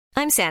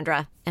I'm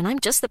Sandra, and I'm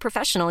just the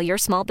professional your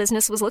small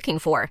business was looking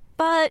for.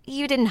 But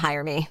you didn't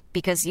hire me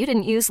because you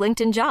didn't use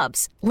LinkedIn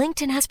Jobs.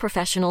 LinkedIn has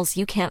professionals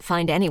you can't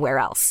find anywhere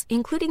else,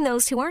 including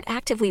those who aren't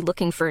actively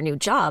looking for a new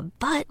job,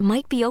 but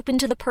might be open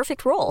to the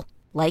perfect role,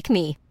 like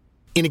me.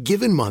 In a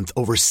given month,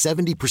 over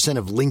 70%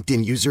 of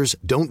LinkedIn users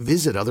don't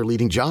visit other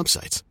leading job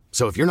sites.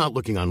 So if you're not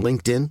looking on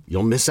LinkedIn,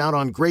 you'll miss out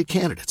on great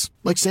candidates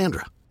like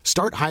Sandra.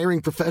 Start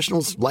hiring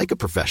professionals like a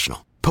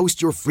professional.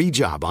 Post your free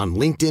job on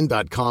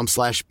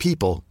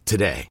linkedin.com/people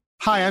today.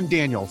 Hi, I'm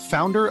Daniel,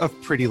 founder of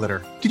Pretty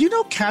Litter. Did you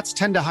know cats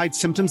tend to hide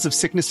symptoms of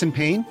sickness and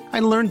pain? I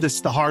learned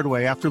this the hard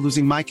way after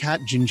losing my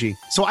cat, Gingy.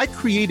 So I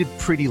created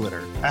Pretty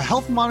Litter, a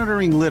health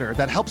monitoring litter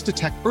that helps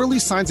detect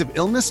early signs of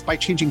illness by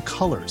changing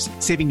colors,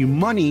 saving you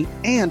money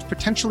and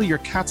potentially your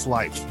cat's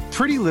life.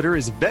 Pretty Litter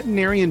is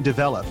veterinarian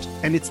developed,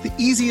 and it's the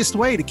easiest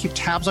way to keep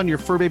tabs on your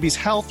fur baby's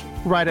health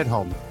right at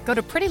home. Go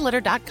to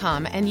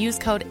prettylitter.com and use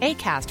code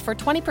ACAST for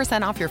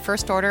 20% off your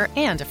first order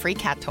and a free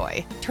cat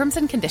toy. Terms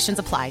and conditions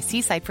apply.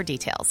 See site for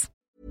details.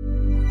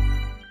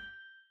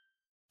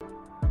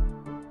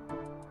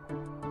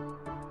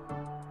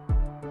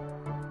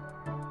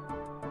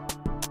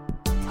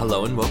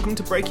 Hello and welcome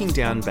to Breaking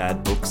Down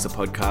Bad Books, a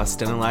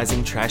podcast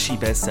analysing trashy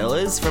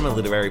bestsellers from a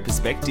literary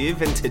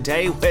perspective, and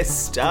today we're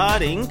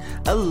starting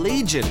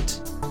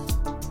Allegiant.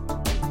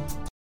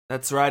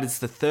 That's right, it's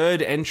the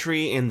third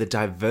entry in the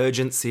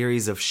Divergent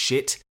series of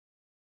shit.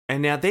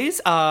 And now these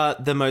are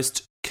the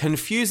most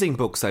confusing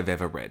books I've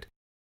ever read.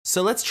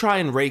 So let's try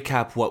and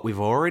recap what we've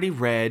already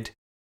read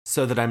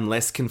so that I'm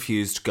less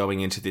confused going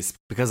into this.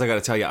 Because I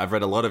gotta tell you, I've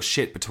read a lot of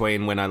shit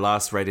between when I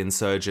last read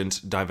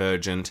Insurgent,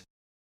 Divergent,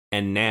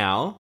 and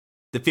now.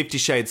 The 50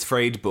 Shades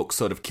Freed book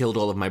sort of killed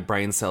all of my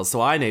brain cells, so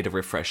I need a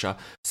refresher.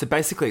 So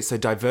basically,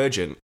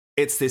 Divergent,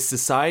 it's this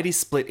society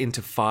split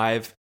into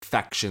 5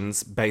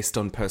 factions based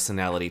on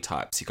personality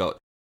types. You got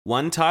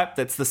one type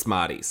that's the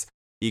smarties.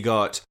 You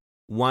got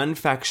one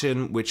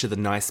faction which are the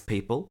nice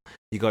people.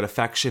 You got a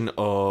faction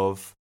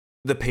of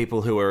the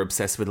people who are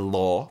obsessed with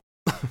law.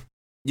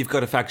 You've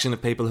got a faction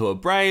of people who are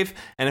brave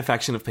and a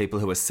faction of people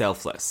who are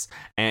selfless.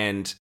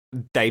 And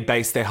they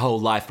base their whole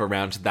life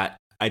around that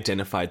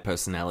identified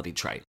personality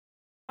trait.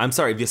 I'm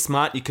sorry, if you're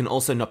smart, you can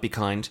also not be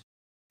kind.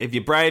 If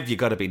you're brave, you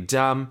gotta be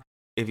dumb.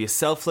 If you're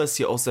selfless,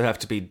 you also have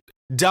to be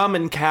dumb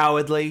and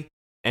cowardly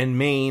and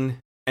mean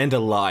and a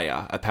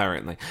liar,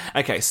 apparently.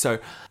 Okay, so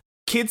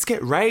kids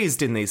get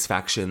raised in these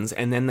factions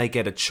and then they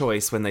get a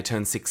choice when they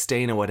turn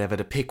 16 or whatever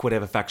to pick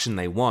whatever faction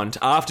they want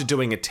after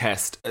doing a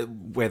test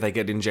where they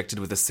get injected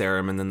with a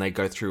serum and then they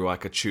go through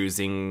like a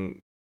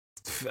choosing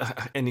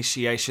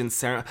initiation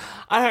ceremony.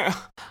 I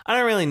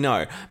don't really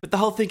know, but the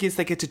whole thing is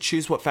they get to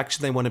choose what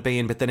faction they want to be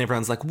in, but then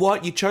everyone's like,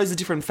 what, you chose a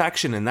different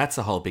faction? And that's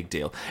a whole big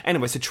deal.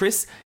 Anyway, so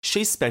Triss,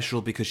 she's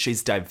special because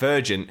she's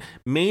divergent,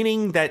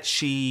 meaning that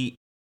she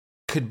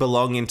could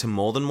belong into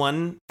more than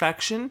one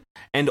faction,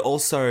 and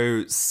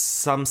also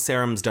some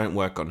serums don't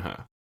work on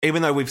her.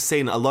 Even though we've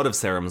seen a lot of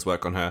serums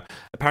work on her,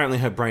 apparently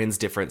her brain's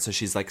different, so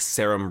she's like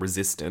serum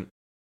resistant.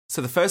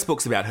 So the first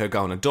book's about her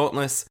going to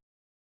Dauntless,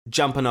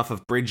 jumping off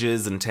of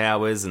bridges and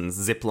towers and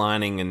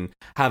ziplining and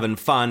having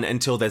fun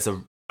until there's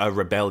a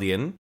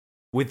rebellion.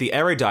 With the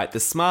erudite, the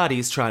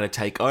smarties trying to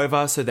take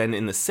over. So then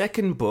in the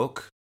second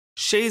book,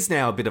 she's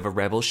now a bit of a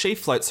rebel. She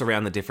floats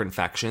around the different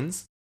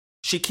factions.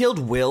 She killed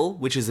Will,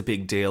 which is a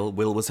big deal.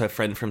 Will was her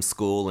friend from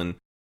school and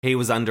he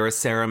was under a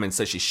serum, and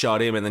so she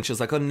shot him, and then she was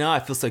like, oh no, I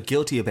feel so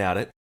guilty about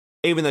it.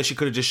 Even though she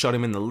could have just shot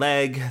him in the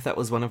leg. That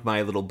was one of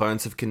my little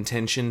bones of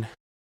contention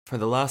for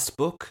the last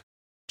book.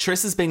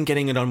 Triss has been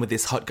getting it on with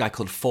this hot guy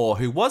called Four,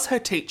 who was her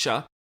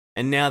teacher,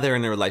 and now they're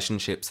in a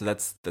relationship, so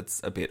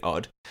that's a bit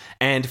odd.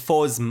 And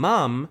Four's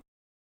mum,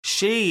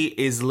 she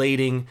is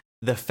leading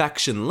the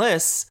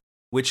factionless,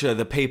 which are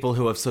the people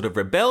who have sort of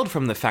rebelled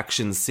from the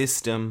faction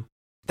system.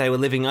 They were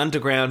living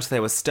underground,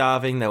 they were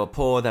starving, they were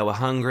poor, they were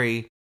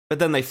hungry, but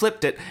then they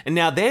flipped it, and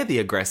now they're the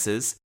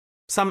aggressors.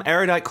 Some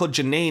erudite called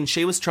Janine,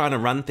 she was trying to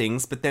run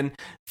things, but then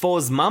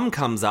Four's mum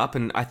comes up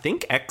and I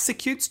think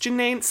executes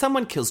Janine.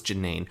 Someone kills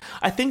Janine.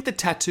 I think the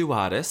tattoo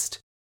artist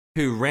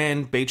who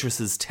ran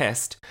Beatrice's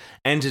test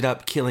ended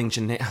up killing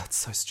Janine. Oh, it's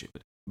so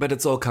stupid. But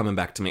it's all coming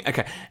back to me.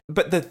 Okay,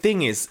 but the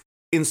thing is,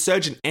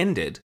 Insurgent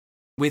ended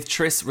with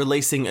Triss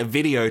releasing a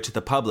video to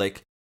the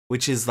public,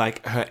 which is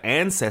like her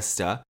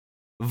ancestor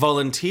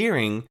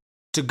volunteering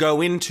to go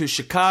into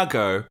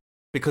Chicago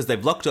because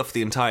they've locked off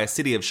the entire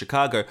city of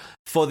Chicago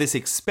for this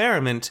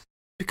experiment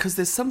because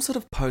there's some sort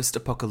of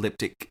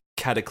post-apocalyptic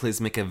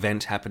cataclysmic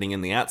event happening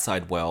in the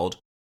outside world,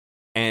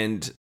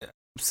 and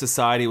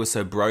society was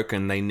so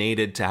broken they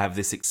needed to have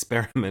this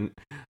experiment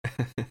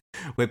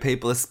where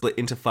people are split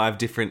into 5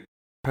 different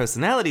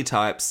personality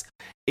types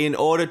in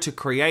order to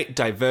create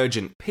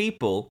divergent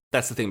people.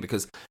 That's the thing,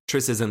 because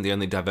Triss isn't the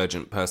only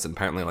divergent person.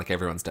 Apparently, like,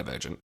 everyone's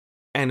divergent.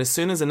 And as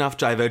soon as enough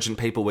divergent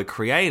people were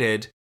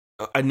created,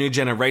 a new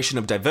generation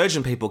of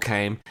divergent people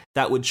came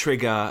that would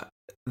trigger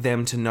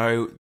them to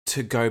know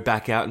to go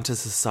back out into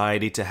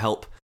society to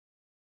help,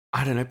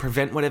 I don't know,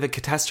 prevent whatever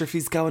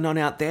catastrophe's going on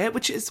out there,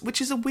 which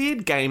is a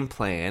weird game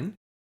plan.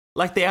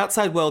 Like the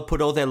outside world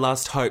put all their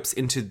last hopes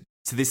into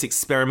this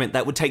experiment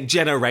that would take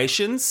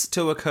generations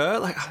to occur.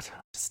 Like, I don't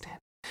understand.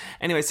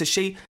 Anyway, so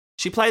she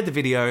played the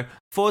video.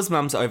 Four's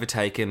mum's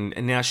overtaken,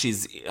 and now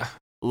she's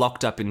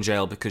locked up in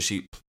jail because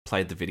she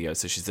played the video,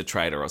 so she's a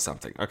traitor or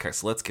something. Okay,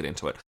 so let's get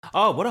into it.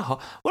 Oh, what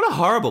a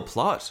horrible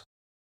plot.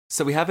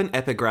 So we have an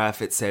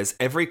epigraph. It says,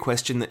 every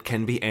question that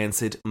can be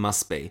answered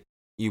must be.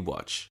 You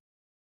watch.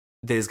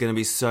 There's going to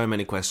be so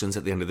many questions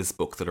at the end of this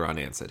book that are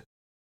unanswered.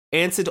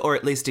 Answered or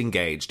at least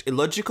engaged.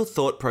 Illogical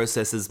thought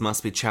processes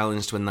must be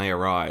challenged when they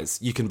arise.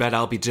 You can bet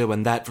I'll be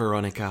doing that,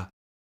 Veronica.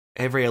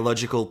 Every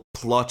illogical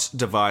plot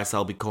device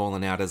I'll be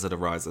calling out as it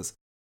arises.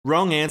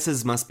 Wrong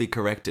answers must be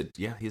corrected.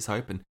 Yeah, here's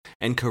hoping.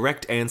 And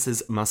correct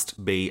answers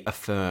must be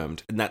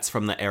affirmed. And that's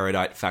from the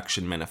Erudite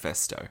Faction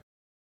Manifesto.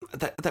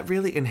 That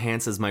really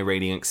enhances my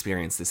reading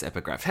experience, this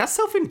epigraph. How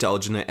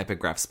self-indulgent are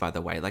epigraphs, by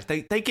the way? Like,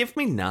 they give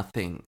me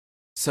nothing.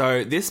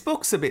 So this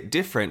book's a bit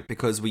different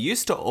because we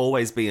used to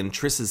always be in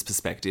Triss's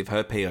perspective,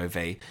 her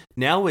POV.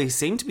 Now we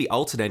seem to be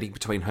alternating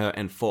between her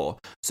and Four.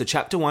 So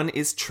chapter 1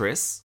 is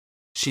Triss.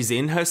 She's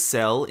in her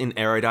cell in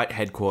Erudite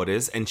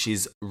headquarters and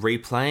she's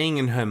replaying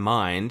in her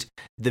mind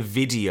the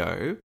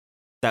video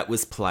that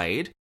was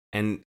played.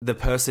 And the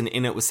person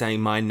in it was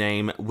saying, my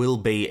name will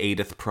be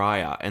Edith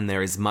Pryor, and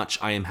there is much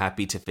I am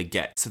happy to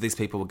forget. So these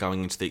people were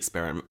going into the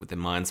experiment with their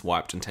minds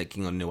wiped and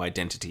taking on new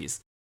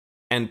identities.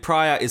 And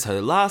Pryor is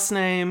her last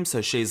name, so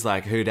she's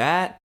like, who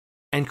dat?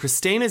 And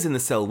Christina's in the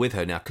cell with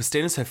her. Now,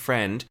 Christina's her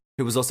friend,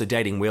 who was also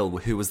dating Will,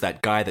 who was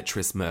that guy that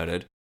Triss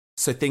murdered.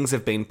 So things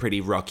have been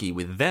pretty rocky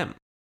with them.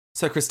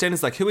 So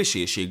Christina's like, who is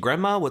she? Is she a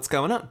grandma? What's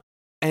going on?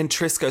 And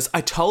Triss goes,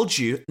 I told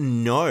you,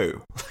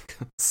 no.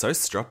 So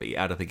stroppy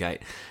out of the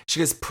gate. She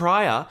goes,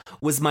 Pryor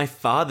was my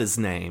father's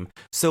name,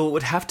 so it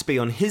would have to be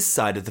on his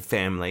side of the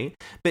family.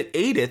 But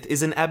Edith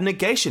is an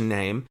abnegation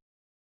name,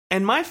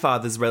 and my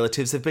father's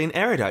relatives have been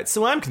erudite,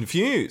 so I'm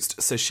confused.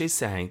 So she's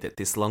saying that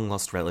this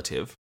long-lost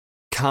relative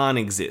can't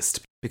exist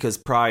because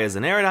Pryor's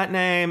an erudite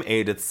name,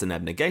 Edith's an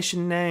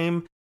abnegation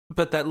name.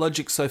 But that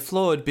logic's so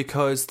flawed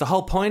because the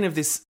whole point of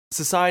this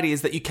society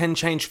is that you can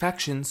change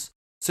factions.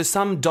 So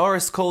some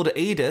Doris called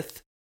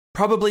Edith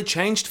probably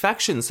changed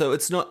factions. So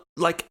it's not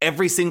like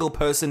every single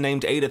person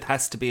named Edith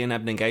has to be an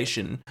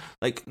abnegation.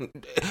 Like,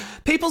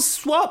 people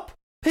swap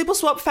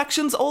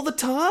factions all the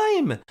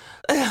time.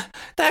 They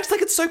act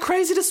like it's so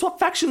crazy to swap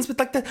factions, but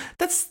like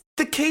that's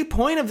the key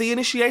point of the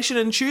initiation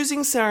and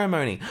choosing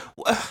ceremony.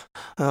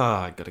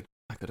 I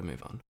gotta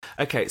move on.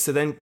 Okay, so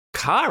then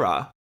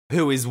Kara,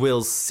 who is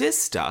Will's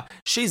sister,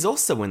 she's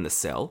also in the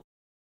cell.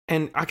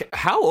 And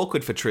how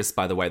awkward for Triss,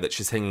 by the way, that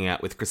she's hanging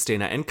out with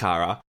Christina and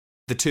Kara,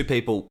 the two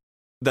people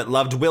that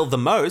loved Will the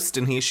most,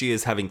 and here she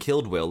is having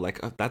killed Will. Like,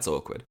 oh, that's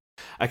awkward.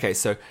 Okay,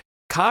 so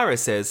Kara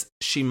says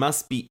she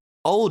must be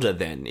older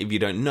then, if you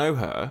don't know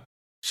her.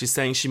 She's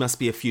saying she must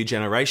be a few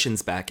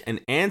generations back,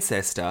 an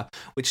ancestor,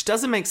 which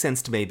doesn't make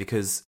sense to me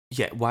because,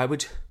 yeah, why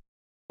would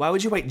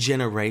you wait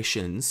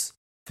generations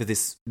for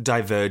this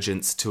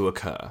divergence to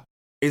occur?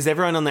 Is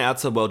everyone on the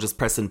outside world just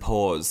pressing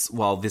pause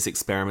while this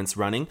experiment's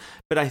running?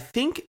 But I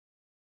think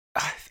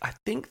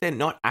they're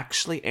not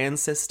actually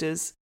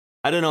ancestors.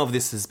 I don't know if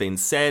this has been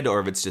said or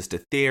if it's just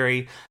a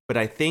theory, but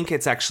I think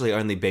it's actually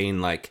only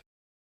been like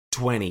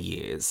 20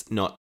 years,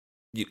 not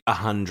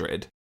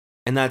 100.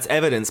 And that's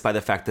evidenced by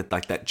the fact that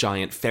like that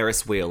giant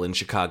Ferris wheel in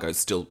Chicago is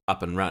still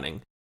up and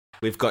running.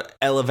 We've got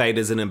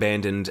elevators in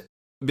abandoned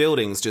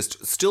buildings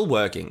just still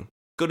working,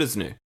 good as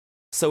new.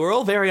 So we're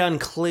all very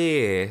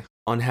unclear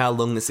on how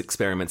long this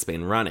experiment's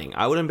been running.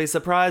 I wouldn't be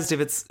surprised if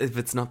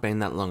it's not been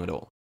that long at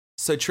all.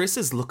 So Triss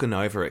is looking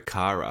over at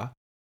Kara,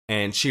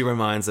 and she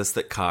reminds us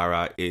that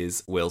Kara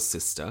is Will's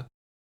sister.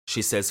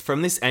 She says,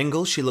 from this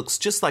angle, she looks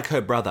just like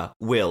her brother,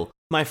 Will,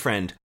 my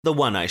friend, the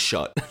one I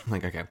shot.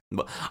 Like, okay,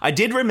 well, I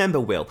did remember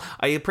Will.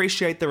 I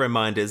appreciate the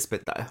reminders,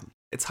 but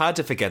it's hard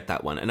to forget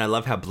that one. And I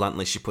love how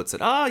bluntly she puts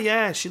it. Oh,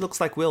 yeah, she looks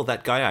like Will,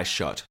 that guy I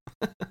shot.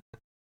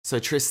 So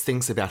Triss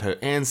thinks about her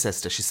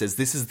ancestor. She says,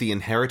 this is the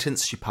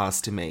inheritance she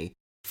passed to me.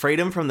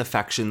 Freedom from the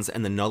factions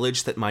and the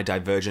knowledge that my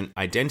divergent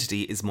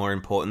identity is more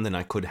important than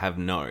I could have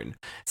known.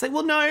 It's like,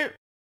 well, no,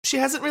 she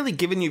hasn't really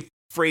given you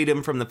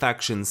freedom from the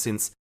factions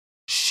since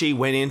she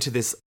went into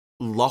this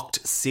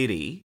locked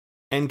city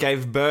and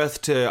gave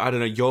birth to, I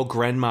don't know, your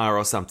grandma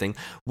or something,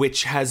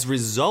 which has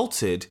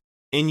resulted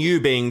in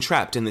you being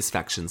trapped in this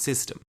faction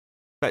system.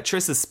 But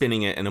Triss is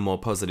spinning it in a more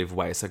positive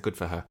way, so good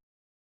for her.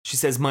 She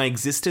says, my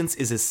existence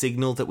is a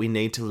signal that we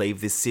need to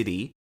leave this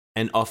city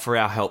and offer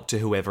our help to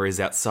whoever is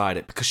outside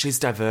it, because she's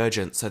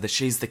divergent, so that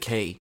she's the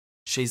key.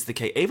 She's the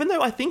key. Even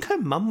though I think her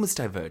mum was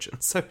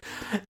divergent. So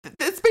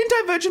there's been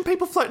divergent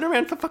people floating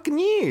around for fucking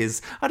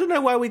years. I don't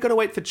know why we got to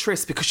wait for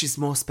Triss, because she's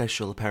more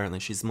special, apparently.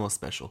 She's more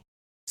special.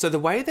 So the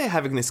way they're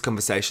having this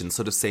conversation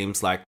sort of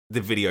seems like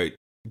the video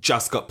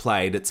just got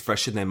played, it's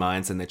fresh in their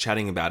minds, and they're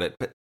chatting about it.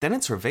 But then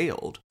it's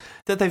revealed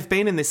that they've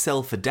been in this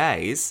cell for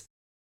days,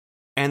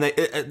 and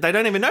they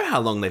don't even know how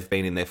long they've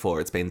been in there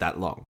for. It's been that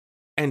long.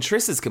 And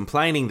Triss is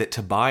complaining that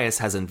Tobias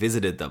hasn't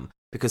visited them,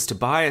 because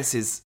Tobias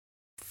is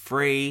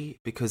free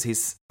because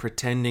he's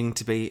pretending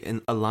to be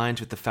aligned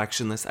with the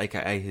factionless,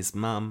 aka his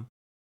mum.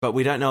 But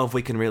we don't know if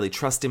we can really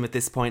trust him at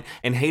this point,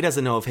 and he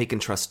doesn't know if he can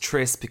trust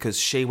Triss because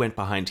she went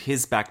behind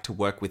his back to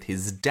work with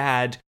his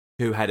dad,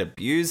 who had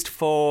abused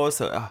For,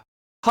 so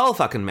whole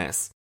fucking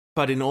mess.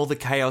 But in all the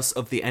chaos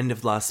of the end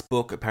of last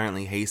book,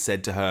 apparently he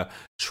said to her,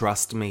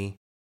 "Trust me."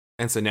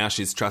 And so now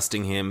she's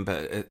trusting him,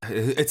 but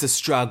it's a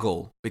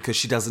struggle because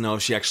she doesn't know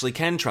if she actually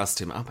can trust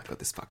him. Oh my God,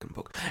 this fucking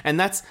book. And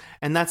that's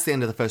the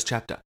end of the first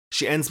chapter.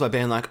 She ends by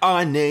being like,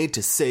 "I need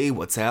to see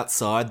what's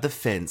outside the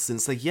fence." And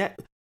it's like, yeah,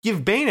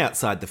 you've been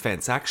outside the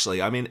fence,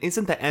 actually. I mean,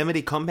 isn't the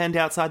Amity compound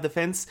outside the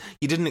fence?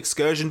 You did an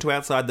excursion to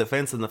outside the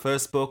fence in the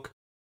first book.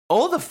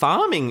 All the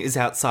farming is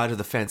outside of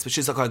the fence, but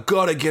she's like, "I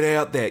gotta get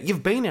out there."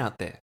 You've been out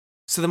there.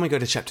 So then we go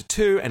to chapter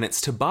 2, and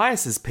it's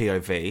Tobias's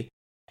POV.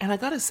 And I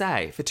gotta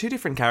say, for two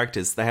different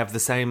characters, they have the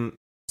same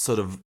sort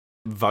of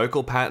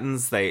vocal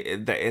patterns.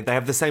 They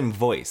have the same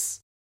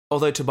voice.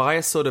 Although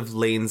Tobias sort of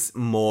leans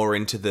more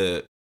into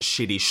the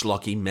shitty,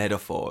 schlocky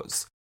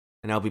metaphors.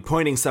 And I'll be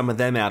pointing some of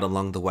them out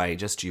along the way,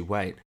 just you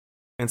wait.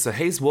 And so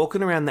he's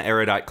walking around the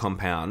Erudite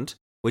compound,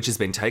 which has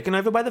been taken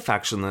over by the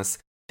factionless,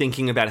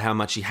 thinking about how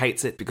much he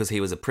hates it because he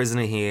was a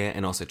prisoner here,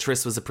 and also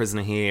Triss was a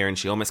prisoner here, and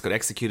she almost got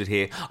executed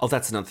here. Oh,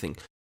 that's another thing.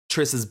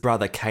 Triss's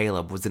brother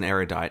Caleb was an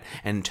erudite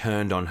and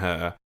turned on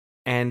her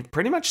and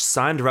pretty much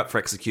signed her up for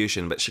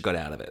execution, but she got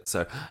out of it.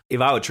 So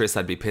if I were Triss,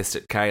 I'd be pissed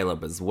at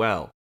Caleb as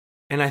well.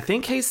 And I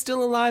think he's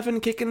still alive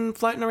and kicking and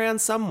floating around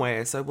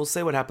somewhere, so we'll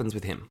see what happens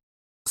with him.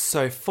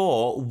 So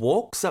For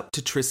walks up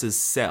to Triss's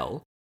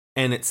cell,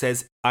 and it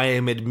says, "I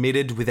am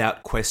admitted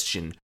without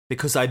question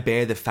because I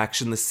bear the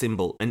factionless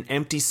symbol, an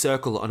empty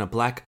circle on a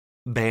black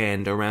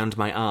band around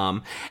my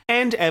arm,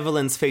 and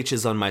Evelyn's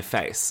features on my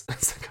face."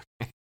 It's like,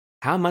 okay.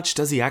 How much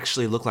does he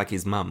actually look like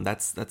his mum?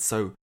 That's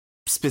so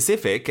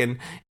specific. And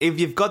if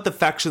you've got the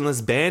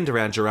factionless band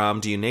around your arm,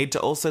 do you need to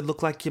also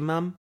look like your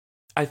mum?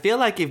 I feel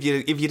like if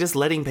you're just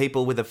letting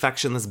people with a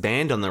factionless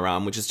band on their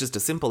arm, which is just a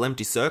simple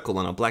empty circle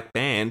on a black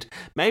band,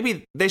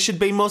 maybe there should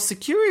be more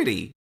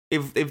security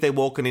if they're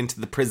walking into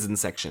the prison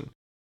section.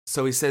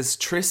 So he says,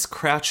 Triss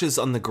crouches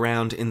on the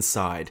ground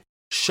inside,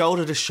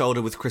 shoulder to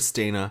shoulder with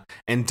Christina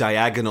and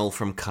diagonal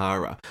from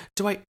Kara.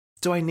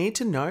 Do I need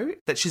to know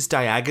that she's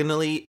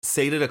diagonally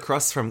seated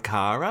across from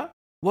Kara?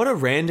 What a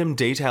random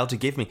detail to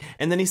give me.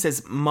 And then he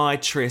says, "My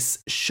Triss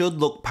should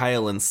look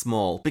pale and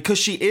small," because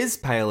she is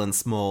pale and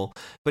small,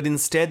 but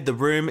instead the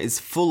room is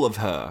full of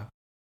her.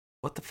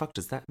 What the fuck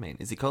does that mean?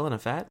 Is he calling her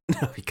fat?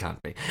 No, he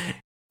can't be.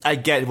 I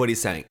get what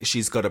he's saying.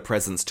 She's got a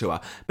presence to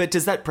her. But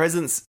does that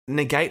presence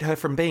negate her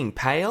from being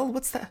pale?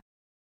 What's that?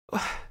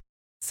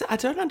 So I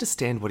don't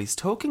understand what he's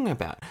talking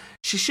about.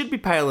 She should be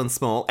pale and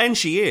small, and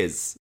she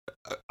is.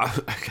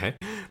 Okay.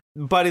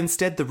 But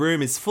instead the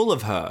room is full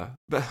of her.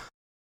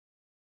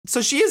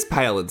 So she is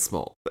pale and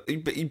small.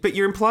 But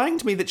you're implying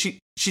to me that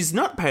she's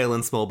not pale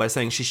and small by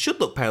saying she should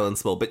look pale and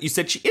small, but you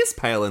said she is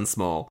pale and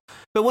small.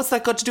 But what's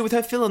that got to do with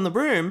her filling the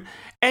room?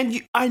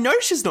 And I know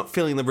she's not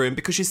filling the room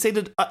because she's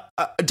seated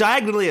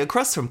diagonally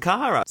across from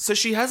Kara. So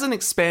she hasn't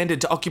expanded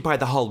to occupy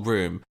the whole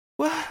room.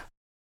 What?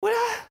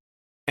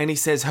 And he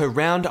says, "Her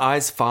round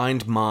eyes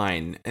find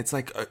mine." It's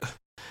like,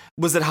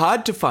 was it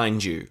hard to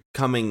find you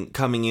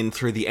coming in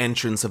through the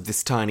entrance of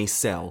this tiny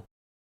cell?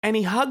 And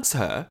he hugs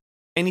her,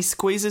 and he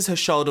squeezes her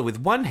shoulder with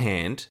one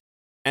hand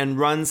and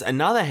runs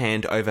another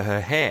hand over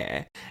her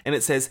hair. And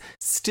it says,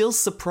 "Still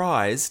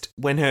surprised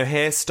when her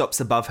hair stops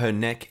above her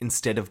neck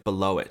instead of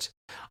below it.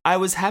 I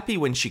was happy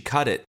when she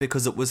cut it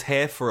because it was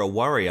hair for a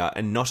warrior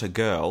and not a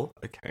girl."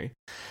 Okay.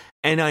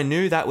 "And I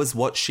knew that was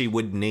what she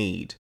would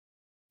need."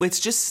 Which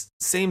just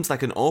seems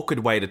like an awkward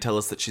way to tell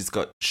us that she's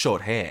got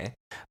short hair.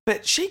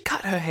 But she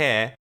cut her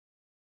hair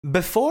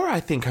before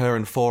I think her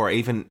and For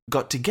even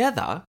got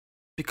together,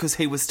 because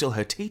he was still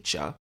her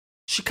teacher.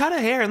 She cut her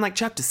hair in like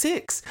chapter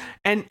 6.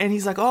 And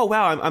he's like, "Oh,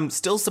 wow, I'm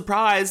still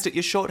surprised at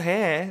your short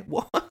hair."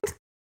 What?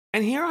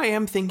 And here I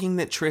am thinking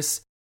that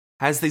Triss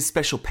has these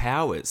special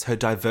powers. Her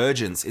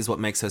divergence is what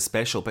makes her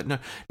special. But no,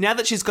 now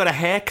that she's got a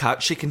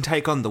haircut, she can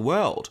take on the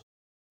world.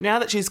 Now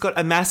that she's got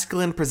a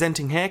masculine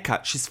presenting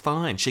haircut, she's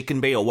fine. She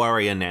can be a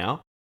warrior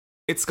now.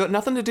 It's got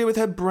nothing to do with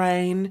her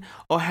brain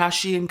or how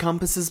she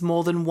encompasses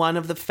more than one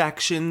of the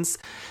factions.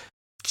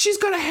 She's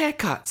got a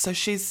haircut, so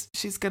she's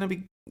going to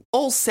be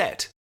all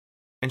set.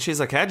 And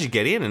she's like, "How'd you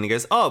get in?" And he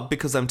goes, "Oh,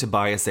 because I'm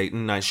Tobias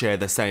Eaton. I share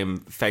the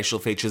same facial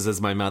features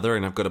as my mother,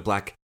 and I've got a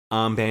black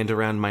armband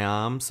around my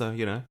arm, so,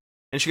 you know."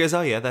 And she goes,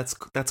 "Oh, yeah, that's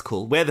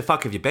cool. Where the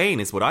fuck have you been?"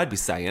 is what I'd be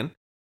saying.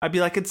 I'd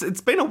be like,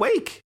 it's been a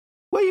week.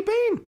 Where you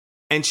been?"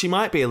 And she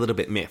might be a little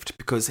bit miffed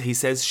because he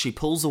says she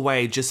pulls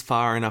away just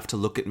far enough to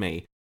look at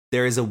me.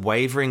 There is a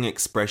wavering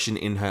expression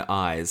in her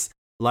eyes,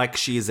 like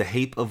she is a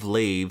heap of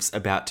leaves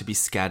about to be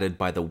scattered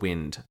by the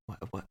wind.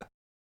 What?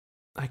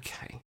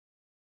 Okay.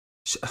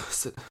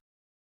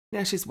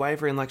 Now she's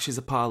wavering like she's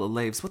a pile of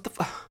leaves. What the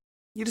fuck?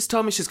 You just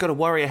told me she's got a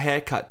warrior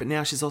haircut, but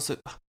now she's also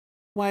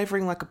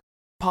wavering like a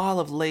pile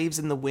of leaves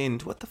in the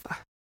wind. What the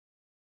fuck?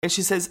 And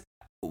she says,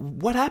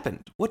 "What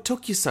happened? What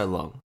took you so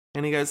long?"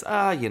 And he goes,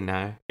 I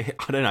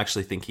don't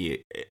actually think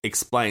he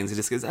explains. He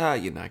just goes,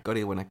 got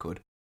here when I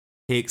could.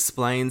 He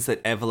explains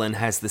that Evelyn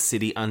has the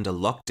city under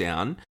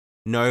lockdown.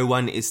 No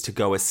one is to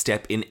go a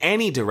step in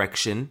any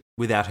direction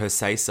without her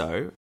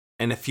say-so.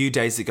 And a few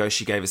days ago,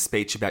 she gave a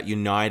speech about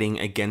uniting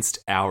against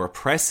our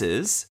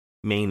oppressors,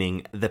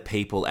 meaning the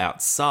people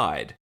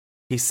outside.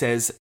 He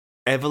says,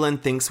 Evelyn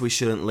thinks we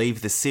shouldn't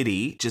leave the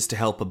city just to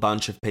help a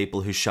bunch of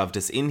people who shoved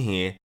us in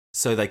here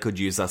so they could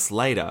use us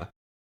later.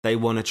 They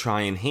want to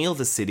try and heal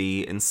the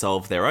city and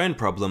solve their own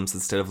problems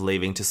instead of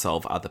leaving to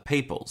solve other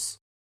people's.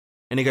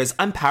 And he goes,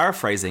 I'm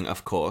paraphrasing,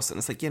 of course. And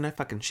it's like, no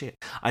fucking shit.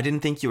 I didn't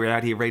think you were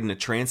out here reading a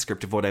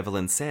transcript of what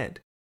Evelyn said.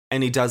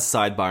 And he does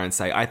sidebar and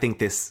say, I think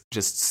this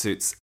just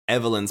suits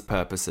Evelyn's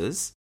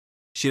purposes.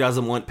 She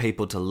doesn't want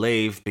people to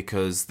leave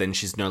because then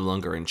she's no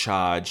longer in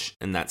charge,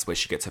 and that's where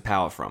she gets her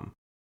power from.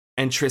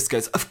 And Tris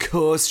goes, of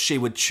course she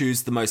would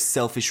choose the most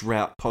selfish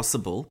route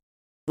possible,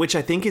 which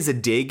I think is a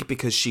dig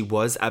because she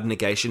was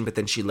abnegation, but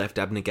then she left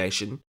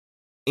abnegation,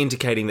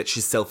 indicating that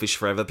she's selfish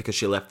forever because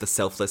she left the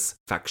selfless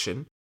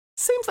faction.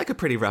 Seems like a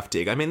pretty rough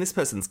dig. I mean, this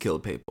person's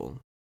killed people.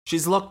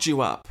 She's locked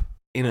you up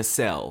in a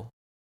cell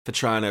for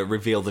trying to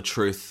reveal the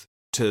truth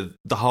to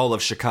the whole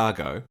of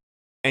Chicago,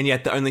 and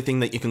yet the only thing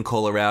that you can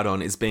call her out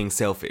on is being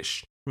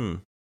selfish.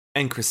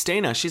 And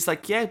Christina, she's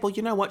like, yeah, well,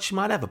 you know what? She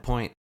might have a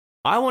point.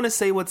 I want to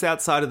see what's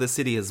outside of the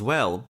city as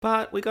well,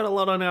 but we got a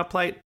lot on our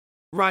plate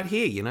right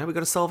here, we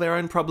got to solve our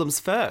own problems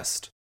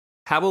first.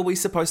 How are we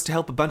supposed to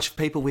help a bunch of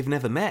people we've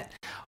never met?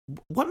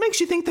 What makes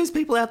you think those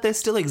people out there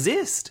still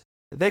exist?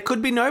 There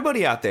could be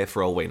nobody out there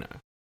for all we know.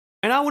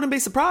 And I wouldn't be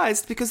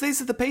surprised because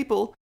these are the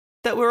people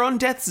that were on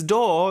death's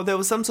door. There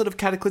was some sort of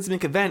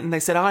cataclysmic event and they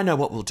said, I know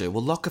what we'll do.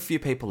 We'll lock a few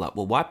people up.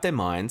 We'll wipe their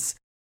minds.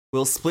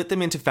 We'll split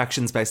them into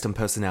factions based on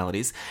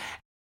personalities.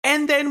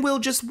 And then we'll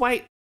just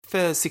wait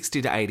for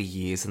 60 to 80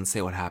 years and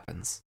see what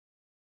happens.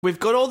 We've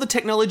got all the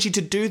technology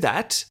to do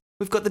that.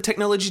 We've got the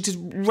technology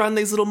to run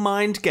these little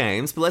mind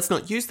games, but let's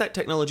not use that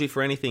technology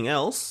for anything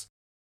else.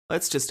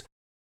 Let's just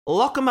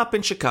lock them up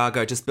in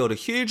Chicago, just build a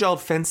huge old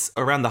fence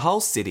around the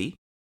whole city,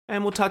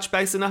 and we'll touch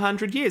base in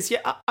 100 years. Yeah,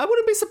 I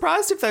wouldn't be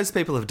surprised if those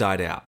people have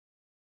died out.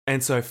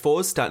 And so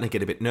Four's starting to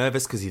get a bit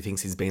nervous because he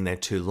thinks he's been there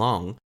too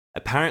long.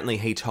 Apparently,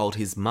 he told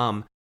his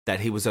mum that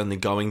he was only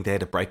going there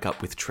to break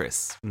up with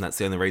Tris, and that's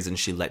the only reason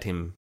she let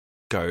him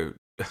go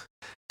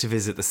to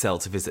visit the cell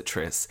to visit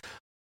Tris.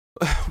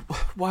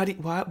 Why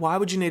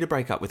would you need to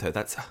break up with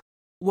her?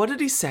 What did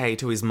he say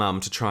to his mum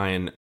to try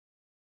and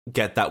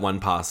get that one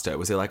past her?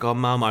 Was he like, oh,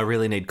 Mum, I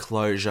really need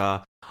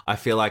closure. I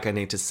feel like I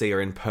need to see her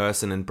in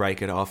person and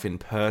break it off in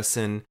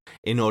person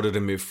in order to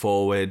move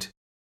forward.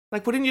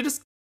 Like, wouldn't you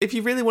just, if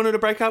you really wanted to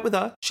break up with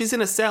her, she's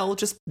in a cell,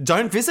 just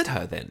don't visit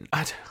her then.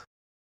 And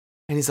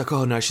he's like,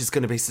 oh no, she's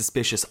going to be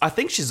suspicious. I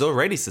think she's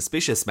already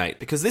suspicious, mate,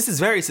 because this is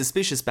very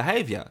suspicious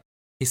behaviour.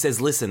 He says,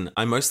 listen,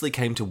 I mostly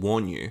came to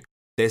warn you.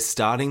 They're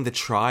starting the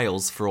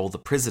trials for all the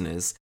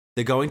prisoners.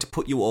 They're going to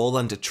put you all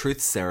under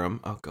truth serum.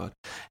 Oh, God.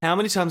 How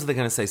many times are they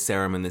going to say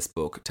serum in this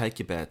book? Take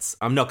your bets.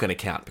 I'm not going to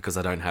count because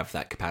I don't have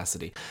that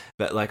capacity.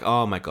 But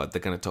oh, my God,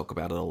 they're going to talk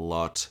about it a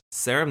lot.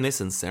 Serum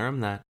this and serum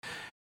that.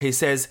 He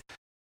says,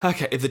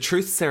 okay, if the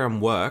truth serum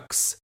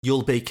works,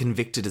 you'll be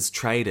convicted as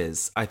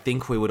traitors. I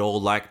think we would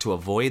all like to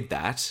avoid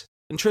that.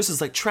 And Tris is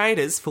like,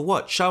 traitors? For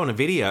what? Showing a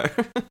video.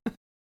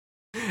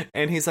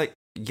 And he's like,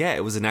 yeah,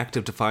 it was an act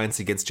of defiance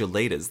against your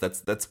leaders.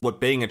 That's what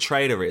being a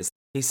traitor is.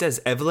 He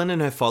says Evelyn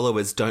and her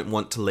followers don't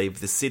want to leave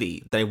the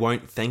city. They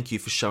won't thank you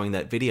for showing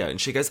that video. And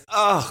she goes,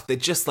 oh, they're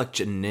just like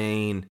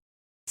Janine.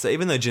 So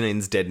even though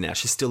Janine's dead now,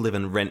 she's still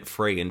living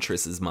rent-free in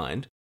Tris's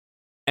mind.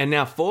 And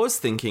now Four's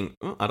thinking,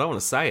 I don't want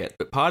to say it,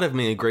 but part of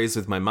me agrees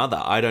with my mother.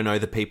 I don't know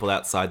the people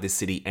outside this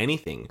city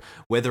anything.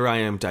 Whether I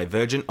am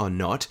divergent or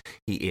not,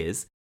 he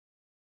is.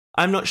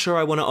 I'm not sure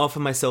I want to offer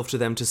myself to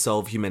them to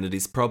solve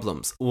humanity's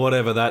problems,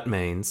 whatever that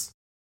means.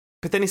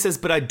 But then he says,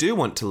 but I do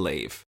want to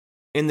leave.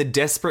 In the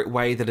desperate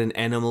way that an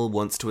animal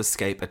wants to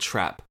escape a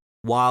trap,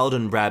 wild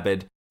and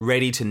rabid,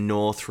 ready to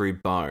gnaw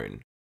through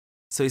bone.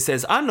 So he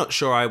says, I'm not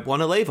sure I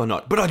want to leave or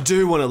not, but I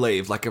do want to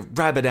leave, like a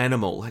rabid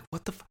animal. Like,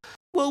 what the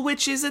Well,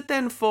 which is it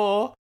then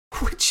for?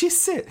 Which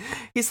is it?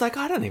 He's like,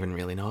 I don't even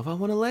really know if I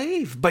want to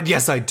leave. But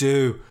yes, I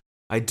do.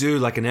 I do,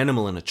 like an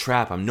animal in a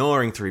trap. I'm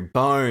gnawing through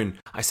bone.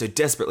 I so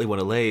desperately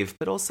want to leave.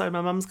 But also,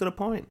 my mum's got a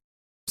point.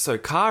 So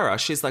Kara,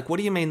 she's like, what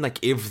do you mean, like,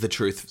 if the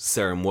truth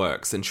serum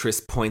works? And Tris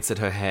points at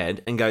her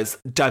head and goes,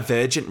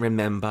 divergent,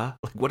 remember?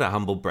 Like, what a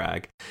humble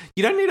brag.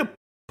 You don't need to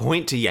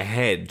point to your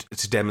head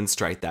to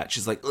demonstrate that.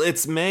 She's like,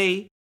 it's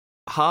me.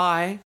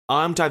 Hi,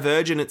 I'm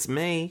divergent, it's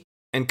me.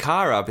 And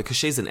Kara, because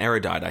she's an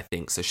erudite, I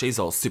think, so she's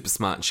all super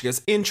smart, and she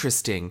goes,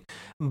 interesting,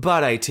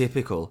 but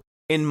atypical.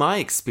 In my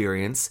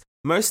experience,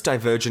 most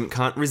divergent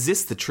can't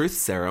resist the truth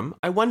serum.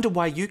 I wonder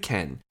why you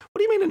can. What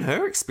do you mean in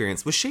her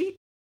experience? Was she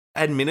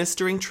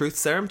administering truth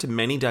serum to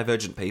many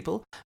divergent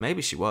people?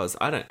 Maybe she was.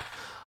 I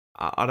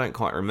don't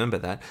quite remember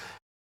that.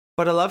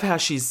 But I love how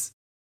she's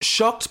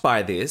shocked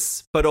by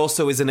this, but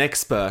also is an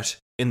expert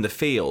in the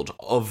field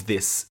of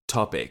this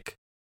topic.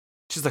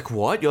 She's like,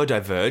 what? You're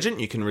divergent?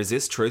 You can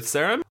resist truth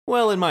serum?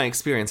 Well, in my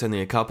experience,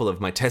 only a couple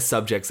of my test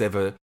subjects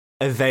ever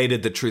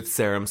evaded the truth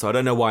serum, so I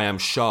don't know why I'm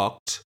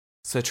shocked.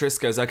 So Triss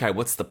goes, okay,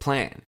 what's the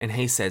plan? And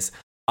he says,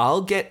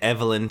 I'll get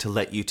Evelyn to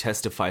let you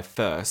testify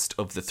first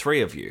of the three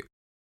of you.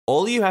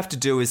 All you have to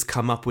do is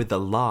come up with a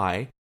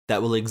lie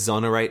that will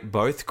exonerate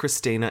both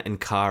Christina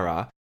and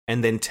Kara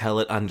and then tell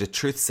it under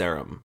truth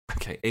serum.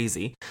 Okay,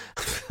 easy.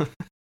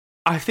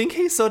 I think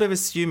he's sort of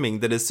assuming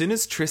that as soon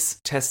as Triss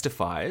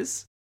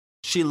testifies,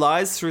 she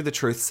lies through the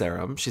truth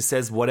serum, she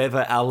says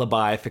whatever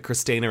alibi for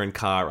Christina and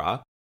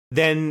Kara,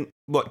 then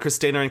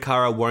Christina and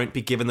Kara won't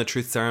be given the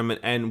truth serum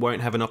and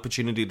won't have an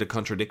opportunity to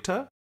contradict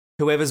her?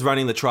 Whoever's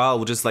running the trial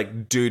will just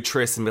do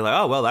Triss and be like,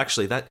 oh, well,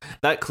 actually,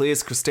 that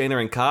clears Christina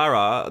and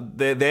Kara.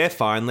 They're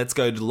fine. Let's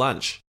go to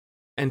lunch.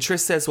 And Triss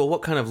says, well,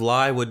 what kind of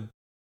lie would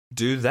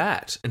do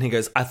that? And he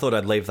goes, I thought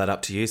I'd leave that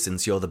up to you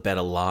since you're the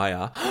better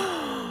liar,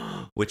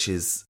 which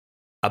is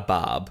a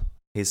barb.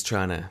 He's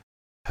trying to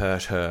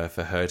hurt her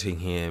for hurting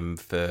him,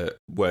 for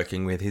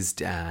working with his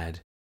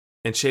dad.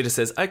 And she just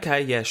says,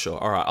 okay, yeah, sure.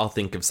 All right, I'll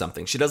think of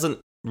something. She doesn't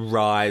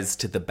rise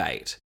to the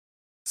bait.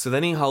 So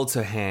then he holds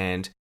her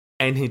hand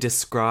and he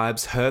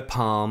describes her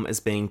palm as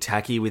being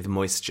tacky with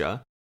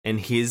moisture and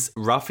his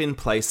rough in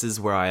places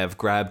where I have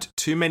grabbed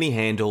too many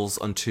handles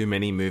on too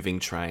many moving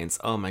trains.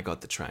 Oh my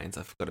God, the trains.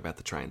 I forgot about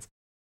the trains.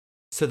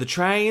 So the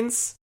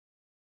trains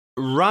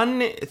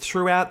run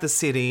throughout the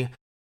city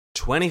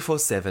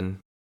 24/7.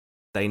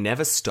 They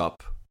never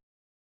stop.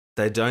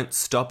 They don't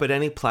stop at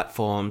any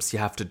platforms. You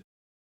have to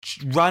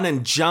run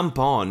and jump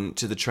on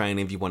to the train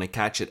if you want to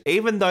catch it,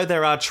 even though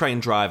there are train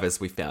drivers,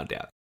 we found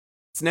out.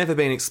 It's never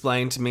been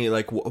explained to me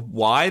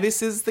why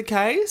this is the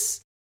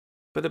case,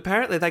 but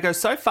apparently they go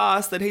so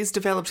fast that he's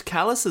developed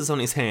calluses on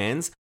his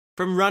hands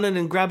from running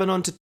and grabbing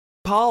onto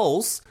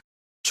poles,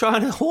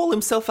 trying to haul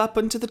himself up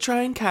into the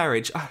train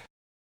carriage.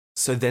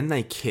 So then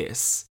they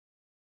kiss,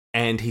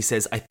 and he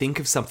says, I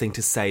think of something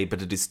to say,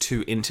 but it is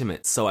too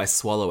intimate, so I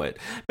swallow it.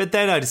 But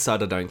then I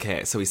decide I don't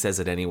care, so he says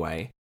it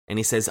anyway. And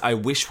he says, I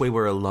wish we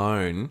were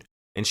alone.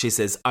 And she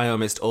says, I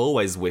almost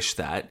always wish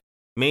that.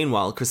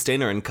 Meanwhile,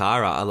 Christina and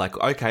Kara are like,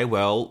 okay,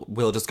 well,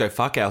 we'll just go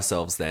fuck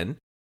ourselves then.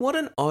 What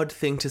an odd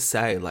thing to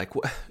say.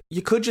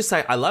 You could just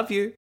say, I love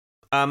you.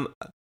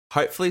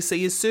 Hopefully see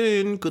you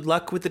soon. Good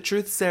luck with the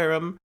truth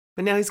serum.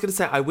 But now he's going to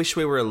say, I wish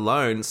we were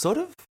alone, sort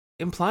of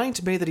implying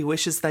to me that he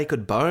wishes they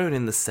could bone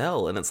in the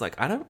cell. And it's like,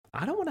 I don't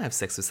want to have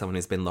sex with someone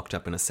who's been locked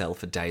up in a cell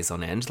for days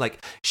on end.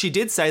 She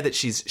did say that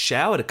she's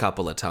showered a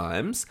couple of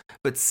times,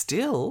 but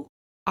still,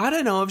 I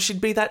don't know if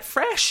she'd be that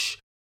fresh.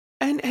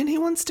 And he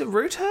wants to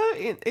root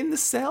her in the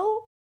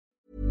cell?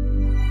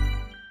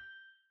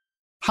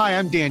 Hi,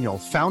 I'm Daniel,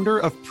 founder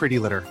of Pretty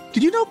Litter.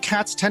 Did you know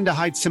cats tend to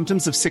hide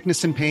symptoms of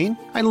sickness and pain?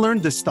 I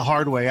learned this the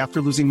hard way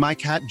after losing my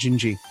cat,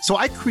 Gingy. So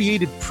I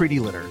created Pretty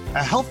Litter,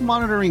 a health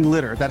monitoring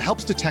litter that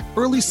helps detect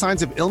early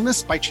signs of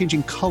illness by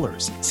changing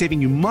colors, saving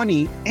you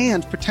money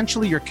and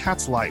potentially your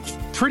cat's life.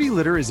 Pretty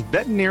Litter is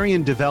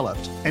veterinarian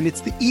developed, and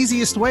it's the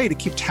easiest way to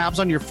keep tabs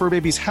on your fur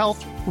baby's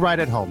health right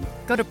at home.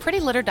 Go to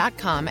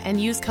prettylitter.com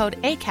and use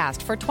code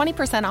ACAST for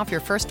 20% off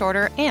your first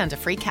order and a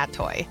free cat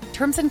toy.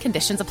 Terms and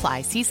conditions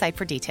apply. See site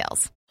for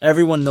details.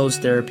 Everyone knows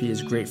therapy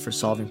is great for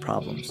solving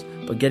problems,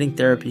 but getting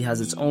therapy has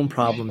its own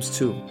problems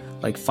too,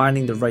 like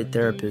finding the right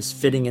therapist,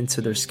 fitting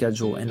into their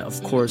schedule, and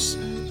of course,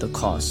 the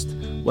cost.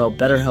 Well,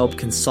 BetterHelp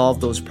can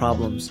solve those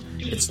problems.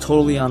 It's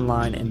totally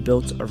online and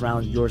built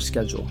around your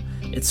schedule.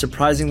 It's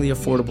surprisingly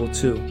affordable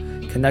too.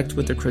 Connect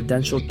with a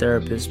credentialed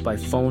therapist by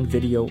phone,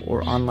 video,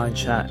 or online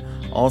chat,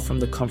 all from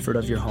the comfort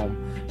of your home.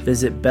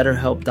 Visit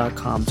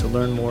BetterHelp.com to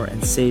learn more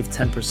and save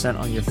 10%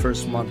 on your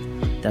first month.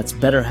 That's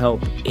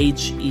BetterHelp,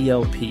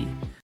 H-E-L-P.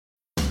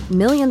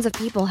 Millions of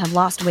people have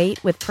lost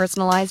weight with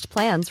personalized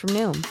plans from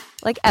Noom.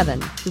 Like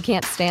Evan, who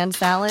can't stand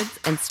salads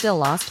and still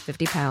lost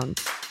 50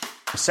 pounds.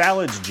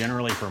 Salads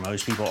generally for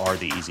most people are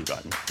the easy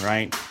button,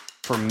 right?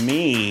 For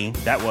me,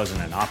 that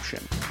wasn't an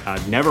option.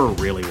 I never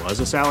really was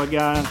a salad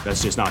guy.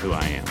 That's just not who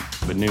I am.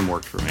 But Noom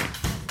worked for me.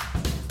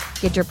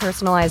 Get your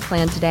personalized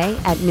plan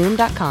today at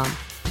Noom.com.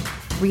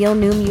 Real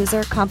Noom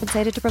user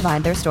compensated to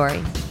provide their story.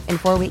 In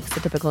 4 weeks,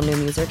 the typical Noom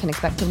user can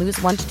expect to lose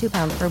 1 to 2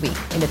 pounds per week.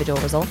 Individual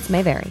results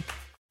may vary.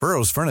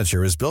 Burrow's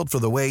furniture is built for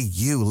the way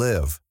you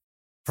live.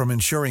 From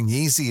ensuring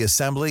easy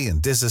assembly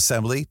and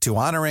disassembly to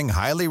honoring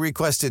highly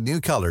requested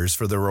new colors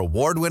for their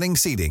award-winning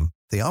seating,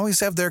 they always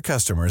have their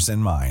customers in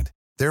mind.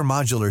 Their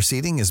modular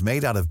seating is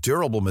made out of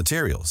durable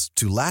materials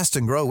to last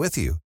and grow with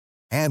you.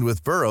 And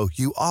with Burrow,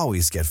 you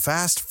always get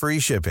fast, free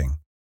shipping.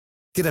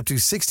 Get up to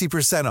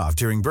 60% off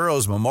during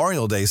Burrow's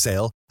Memorial Day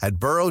sale at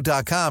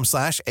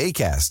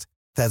burrow.com/ACAST.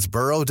 That's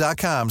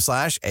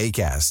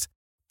burrow.com/ACAST.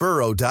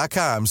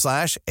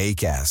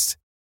 burrow.com/ACAST.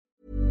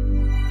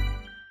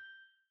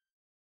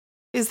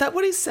 Is that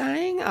what he's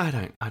saying? I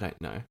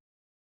don't know.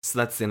 So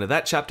that's the end of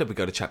that chapter. We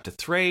go to chapter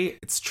 3.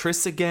 It's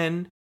Triss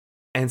again.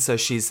 And so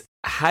she's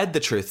had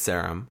the truth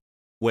serum.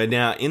 We're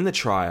now in the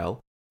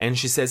trial. And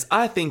she says,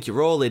 I think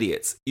you're all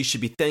idiots. You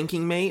should be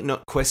thanking me,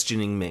 not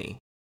questioning me.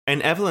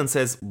 And Evelyn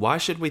says, why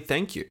should we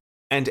thank you?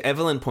 And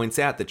Evelyn points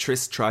out that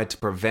Triss tried to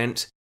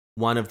prevent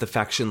one of the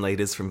faction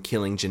leaders from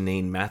killing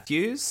Janine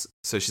Matthews.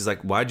 So she's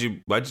like, why'd you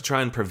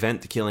try and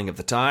prevent the killing of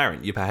the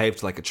tyrant? You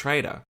behaved like a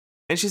traitor.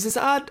 And she says,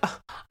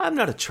 I'm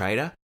not a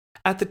traitor.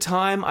 At the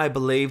time, I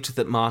believed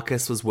that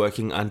Marcus was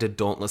working under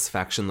dauntless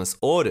factionless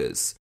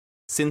orders.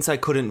 Since I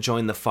couldn't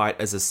join the fight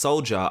as a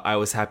soldier, I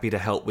was happy to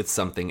help with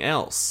something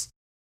else.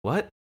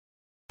 What?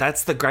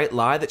 That's the great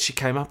lie that she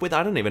came up with?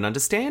 I don't even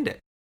understand it.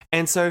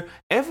 And so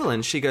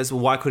Evelyn, she goes,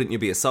 well, why couldn't you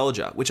be a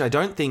soldier? Which I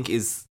don't think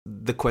is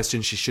the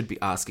question she should be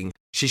asking.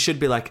 She should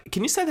be like,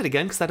 can you say that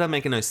again? Because that don't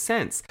make no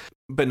sense.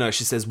 But no,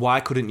 she says,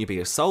 why couldn't you be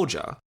a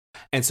soldier?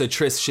 And so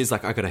Triss, she's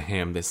like, I got to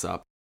ham this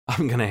up.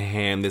 I'm going to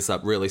ham this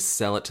up, really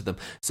sell it to them.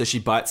 So she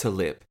bites her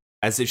lip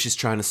as if she's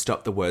trying to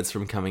stop the words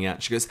from coming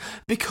out. She goes,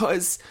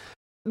 because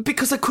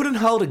I couldn't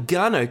hold a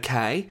gun,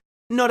 okay?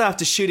 Not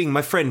after shooting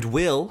my friend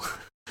Will.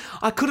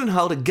 I couldn't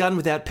hold a gun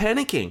without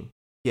panicking.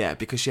 Yeah,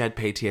 because she had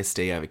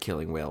PTSD over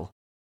killing Will,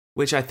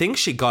 which I think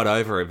she got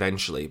over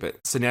eventually, but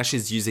so now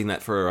she's using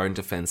that for her own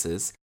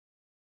defenses,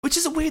 which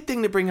is a weird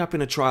thing to bring up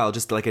in a trial,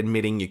 just like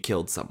admitting you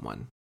killed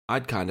someone.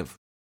 I'd kind of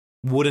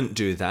wouldn't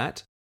do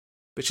that.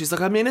 But she's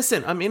like, I'm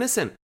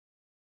innocent.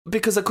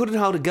 Because I couldn't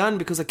hold a gun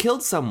because I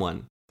killed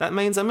someone. That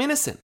means I'm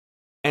innocent.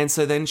 And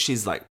so then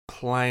she's like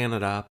playing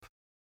it up.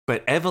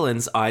 But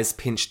Evelyn's eyes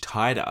pinch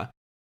tighter.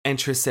 And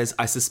Triss says,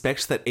 I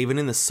suspect that even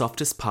in the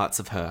softest parts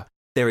of her,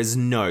 there is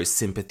no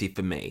sympathy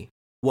for me.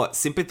 What,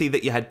 sympathy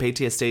that you had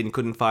PTSD and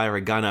couldn't fire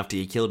a gun after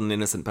you killed an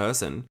innocent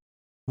person?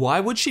 Why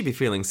would she be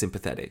feeling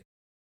sympathetic?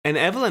 And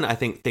Evelyn, I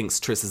think, thinks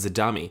Triss is a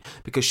dummy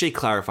because she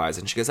clarifies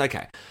and she goes,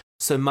 okay,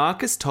 so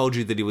Marcus told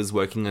you that he was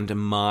working under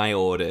my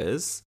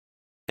orders,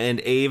 and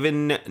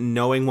even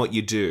knowing what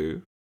you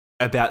do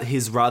about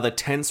his rather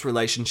tense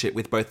relationship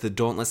with both the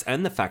Dauntless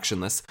and the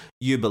Factionless,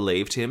 you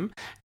believed him,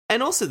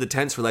 and also the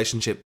tense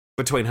relationship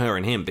between her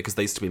and him because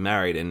they used to be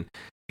married and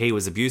he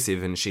was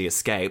abusive and she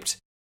escaped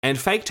and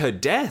faked her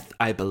death,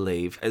 I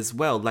believe, as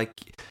well. Like,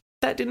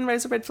 that didn't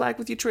raise a red flag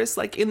with you, Triss,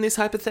 like in this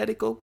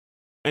hypothetical?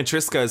 And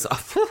Triss goes,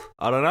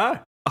 I don't know,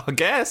 I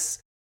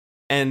guess.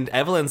 And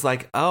Evelyn's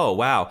like, oh,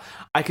 wow,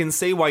 I can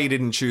see why you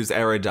didn't choose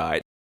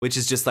erudite, which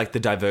is just like the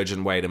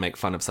divergent way to make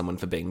fun of someone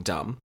for being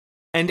dumb.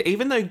 And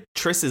even though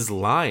Triss is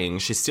lying,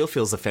 she still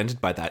feels offended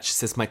by that. She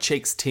says, my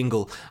cheeks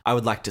tingle, I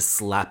would like to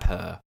slap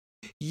her.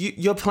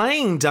 You're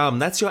playing dumb,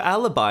 that's your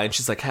alibi. And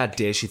she's like, how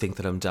dare she think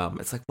that I'm dumb?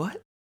 It's like,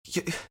 what?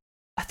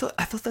 I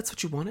thought that's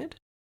what you wanted?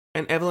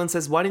 And Evelyn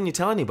says, why didn't you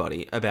tell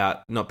anybody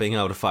about not being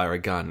able to fire a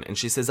gun? And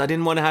she says, I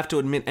didn't want to have to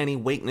admit any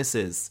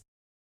weaknesses.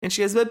 And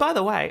she goes, but by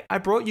the way, I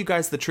brought you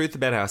guys the truth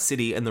about our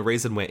city and the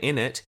reason we're in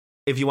it.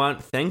 If you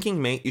aren't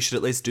thanking me, you should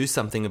at least do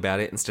something about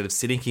it instead of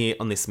sitting here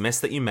on this mess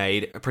that you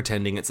made,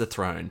 pretending it's a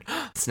throne.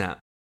 Snap.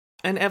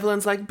 And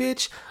Evelyn's like,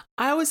 bitch,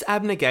 I was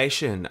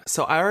abnegation,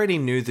 so I already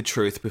knew the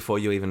truth before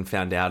you even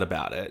found out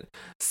about it.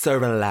 So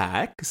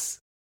relax.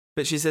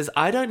 But she says,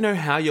 I don't know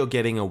how you're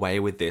getting away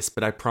with this,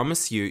 but I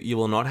promise you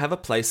will not have a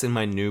place in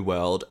my new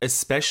world,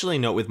 especially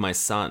not with my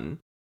son.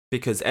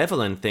 Because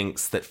Evelyn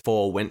thinks that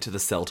Four went to the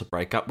cell to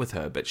break up with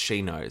her, but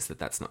she knows that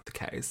that's not the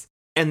case.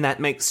 And that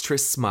makes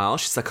Triss smile.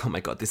 She's like, oh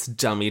my God, this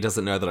dummy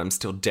doesn't know that I'm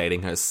still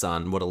dating her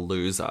son. What a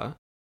loser.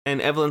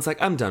 And Evelyn's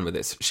like, I'm done with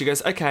this. She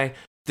goes, okay,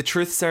 the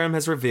truth serum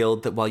has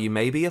revealed that while you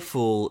may be a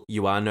fool,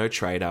 you are no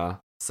traitor.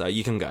 So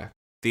you can go.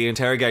 The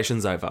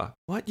interrogation's over.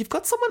 What? You've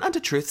got someone under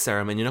truth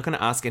serum and you're not going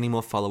to ask any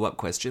more follow-up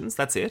questions?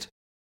 That's it?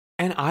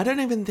 And I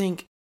don't even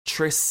think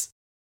Triss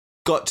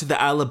got to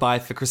the alibi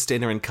for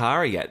Christina and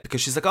Kara yet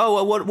because she's like,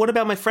 oh, well, what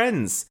about my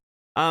friends?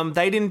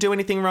 They didn't do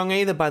anything wrong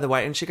either, by the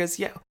way. And she goes,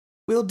 yeah,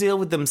 we'll deal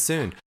with them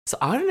soon. So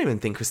I don't even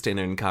think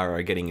Christina and Kara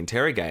are getting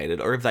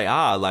interrogated, or if they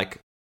are, like,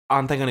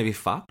 aren't they going to be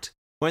fucked?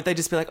 Won't they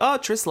just be like, oh,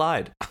 Triss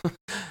lied?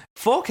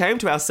 Four came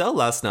to our cell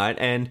last night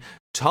and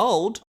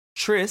told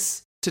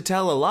Triss to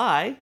tell a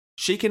lie.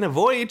 She can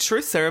avoid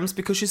truth serums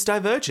because she's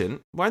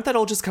divergent. Won't that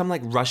all just come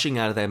like rushing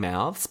out of their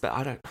mouths?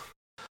 But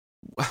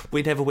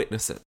we never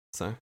witness it.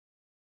 So,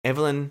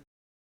 Evelyn,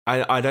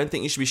 I don't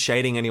think you should be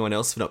shading anyone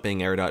else for not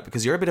being erudite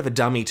because you're a bit of a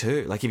dummy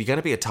too. Like, if you're going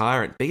to be a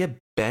tyrant, be a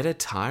better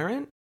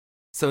tyrant.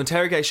 So,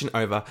 interrogation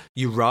over.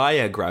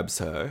 Uriah grabs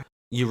her.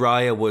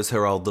 Uriah was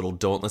her old little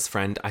Dauntless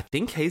friend. I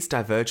think he's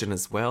divergent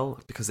as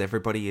well because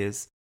everybody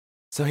is.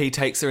 So he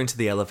takes her into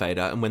the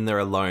elevator, and when they're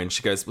alone,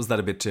 she goes, was that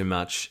a bit too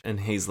much?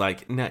 And he's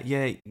like, no,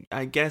 yeah,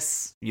 I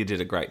guess you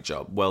did a great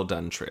job. Well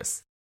done,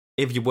 Triss.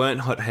 If you weren't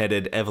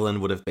hot-headed,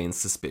 Evelyn would have been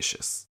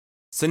suspicious.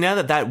 So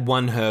now that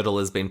one hurdle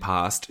has been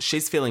passed,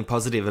 she's feeling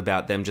positive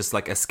about them just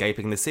like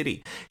escaping the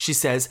city. She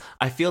says,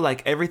 I feel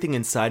like everything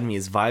inside me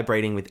is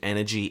vibrating with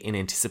energy in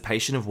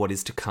anticipation of what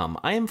is to come.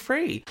 I am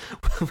free.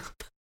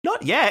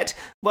 Not yet.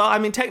 Well, I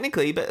mean,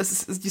 technically, but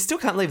you still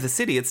can't leave the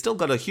city. It's still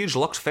got a huge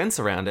locked fence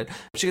around it.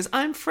 She goes,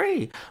 I'm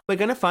free. We're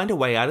going to find a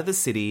way out of the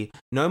city.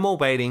 No more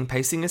waiting,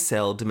 pacing a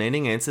cell,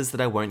 demanding answers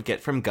that I won't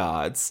get from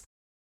guards.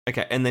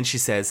 Okay, and then she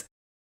says,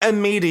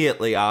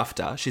 immediately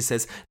after, she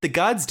says, the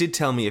guards did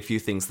tell me a few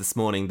things this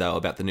morning, though,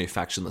 about the new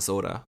factionless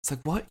order. It's like,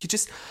 what?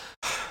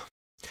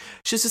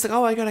 She's just like,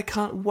 oh my God, I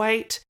can't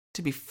wait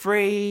to be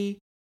free.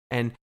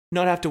 And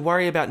not have to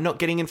worry about not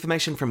getting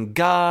information from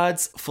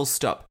guards, full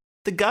stop.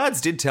 The guards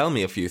did tell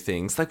me a few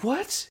things. Like,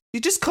 what? You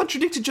just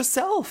contradicted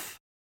yourself.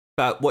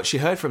 But what she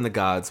heard from the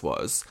guards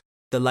was,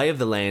 the lay of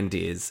the land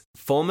is,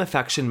 former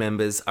faction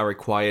members are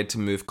required to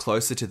move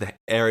closer to the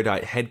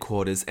Erudite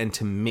headquarters and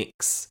to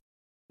mix.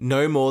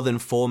 No more than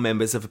 4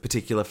 members of a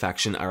particular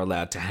faction are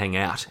allowed to hang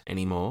out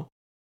anymore.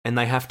 And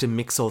they have to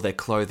mix all their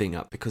clothing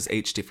up because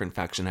each different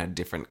faction had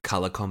different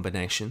colour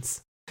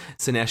combinations.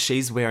 So now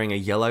she's wearing a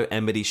yellow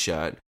amity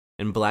shirt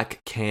and black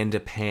Kanda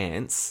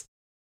pants,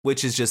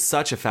 which is just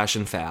such a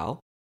fashion foul.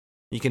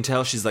 You can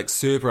tell she's like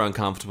super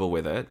uncomfortable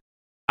with it.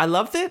 I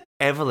love that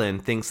Evelyn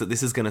thinks that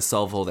this is going to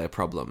solve all their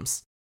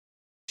problems.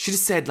 She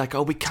just said like,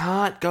 oh, we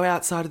can't go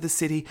outside of the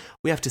city.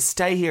 We have to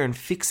stay here and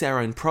fix our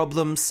own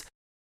problems.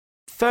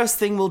 First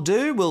thing we'll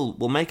do,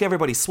 we'll make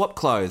everybody swap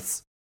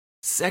clothes.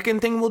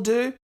 Second thing we'll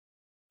do,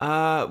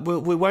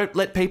 we won't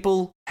let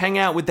people hang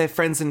out with their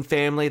friends and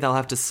family. They'll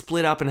have to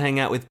split up and hang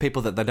out with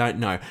people that they don't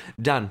know.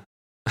 Done.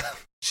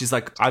 She's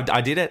like,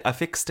 I did it. I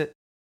fixed it.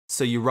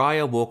 So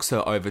Uriah walks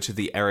her over to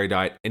the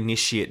Erudite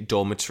Initiate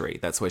Dormitory.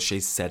 That's where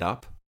she's set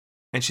up.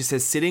 And she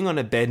says, sitting on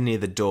a bed near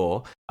the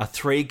door are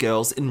 3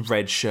 girls in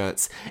red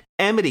shirts.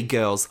 Amity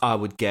girls, I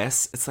would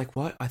guess. It's like,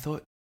 what? I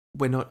thought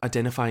we're not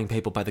identifying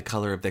people by the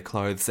colour of their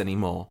clothes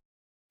anymore.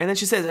 And then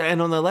she says, and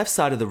on the left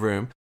side of the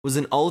room was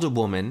an older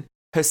woman,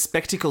 her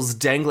spectacles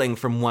dangling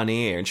from one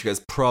ear. And she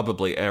goes,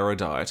 probably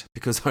erudite,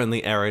 because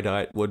only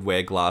erudite would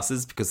wear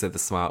glasses because they're the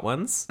smart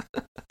ones.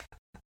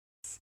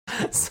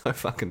 So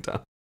fucking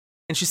dumb.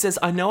 And she says,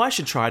 I know I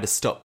should try to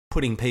stop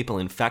putting people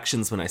in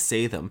factions when I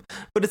see them,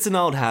 but it's an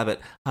old habit,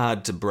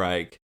 hard to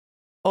break.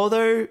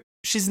 Although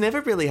she's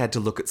never really had to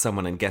look at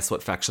someone and guess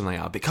what faction they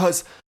are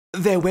because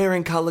they're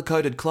wearing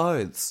colour-coded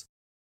clothes.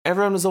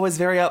 Everyone was always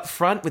very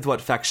upfront with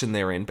what faction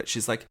they're in, but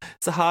she's like,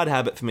 it's a hard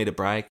habit for me to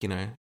break,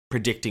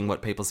 predicting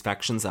what people's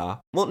factions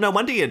are. Well, no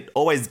wonder you'd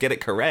always get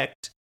it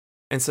correct.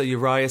 And so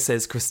Uriah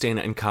says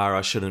Christina and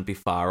Kara shouldn't be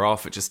far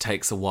off. It just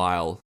takes a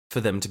while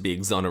for them to be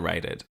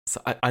exonerated.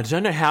 So I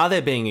don't know how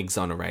they're being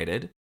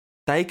exonerated.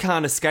 They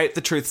can't escape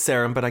the truth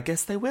serum, but I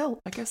guess they will.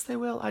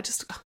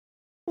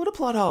 What a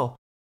plot hole.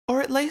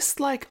 Or at least,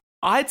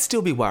 I'd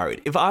still be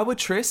worried. If I were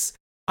Triss,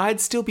 I'd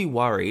still be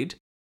worried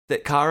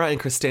that Kara and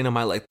Christina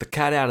might let the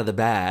cat out of the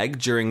bag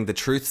during the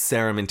truth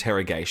serum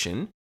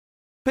interrogation.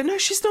 But no,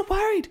 she's not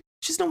worried.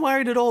 She's not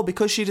worried at all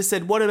because she just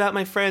said, what about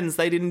my friends?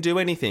 They didn't do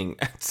anything.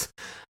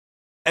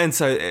 And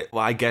so,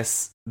 I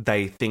guess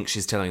they think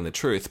she's telling the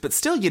truth. But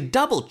still, you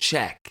double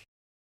check.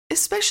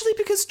 Especially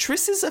because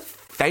Triss is a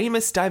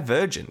famous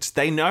Divergent.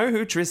 They know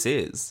who Triss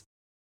is.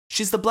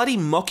 She's the bloody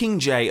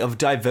Mockingjay of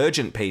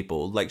Divergent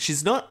people.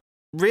 She's not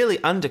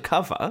really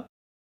undercover.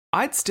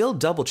 I'd still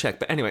double check.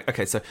 But anyway,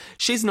 okay, so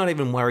she's not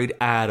even worried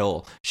at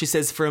all. She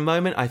says, for a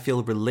moment, I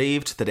feel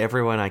relieved that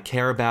everyone I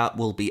care about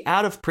will be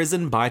out of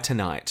prison by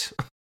tonight.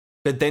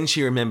 But then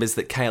she remembers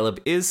that Caleb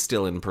is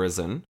still in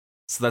prison.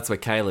 So that's where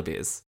Caleb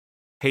is.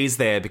 He's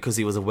there because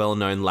he was a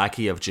well-known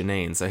lackey of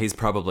Janine, so he's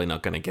probably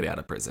not going to get out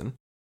of prison.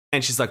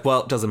 And she's like,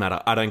 well, it doesn't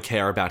matter. I don't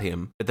care about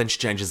him. But then she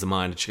changes her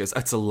mind and she goes,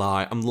 it's a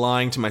lie. I'm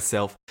lying to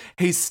myself.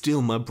 He's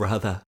still my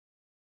brother.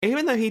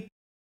 Even though he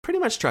pretty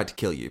much tried to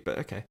kill you, but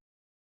okay.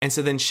 And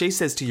so then she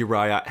says to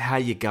Uriah, how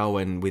you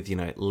going with,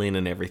 Lynn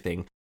and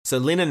everything? So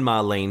Lynn and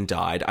Marlene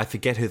died. I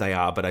forget who they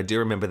are, but I do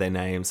remember their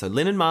names. So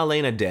Lynn and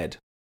Marlene are dead.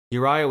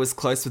 Uriah was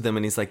close with them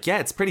and he's like, yeah,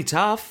 it's pretty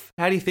tough.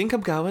 How do you think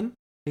I'm going?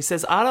 He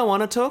says, I don't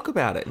want to talk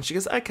about it. And she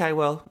goes, okay,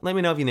 well, let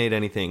me know if you need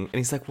anything. And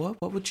he's like, what?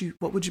 What would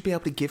you be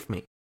able to give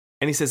me?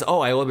 And he says, oh,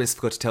 I almost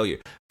forgot to tell you.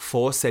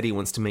 Four said he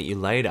wants to meet you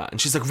later.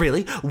 And she's like,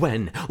 really?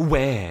 When?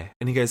 Where?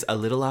 And he goes, a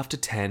little after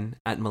 10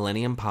 at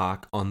Millennium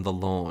Park on the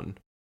lawn.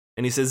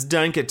 And he says,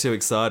 don't get too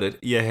excited.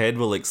 Your head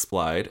will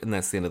explode. And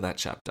that's the end of that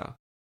chapter.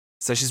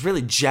 So she's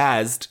really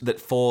jazzed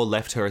that Four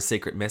left her a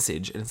secret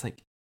message. And it's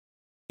like,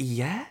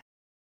 yeah,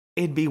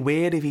 it'd be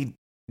weird if he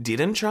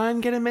didn't try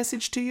and get a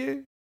message to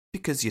you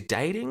because you're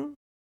dating.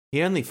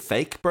 He only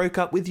fake broke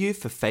up with you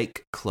for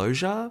fake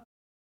closure.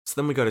 So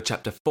then we go to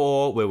chapter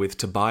 4, we're with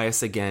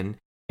Tobias again,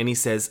 and he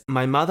says,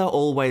 my mother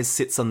always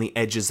sits on the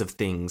edges of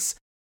things,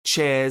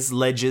 chairs,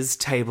 ledges,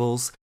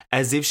 tables,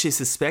 as if she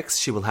suspects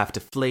she will have to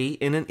flee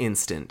in an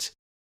instant.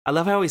 I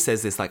love how he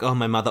says this, like, oh,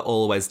 my mother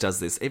always does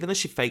this, even though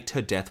she faked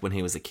her death when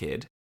he was a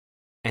kid.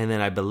 And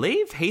then I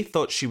believe he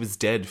thought she was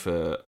dead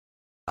for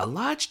a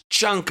large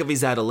chunk of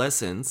his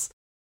adolescence.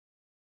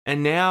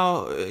 And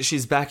now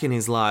she's back in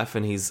his life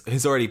and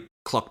he's already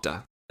clocked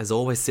her as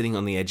always sitting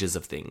on the edges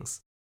of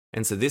things.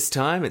 And so this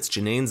time it's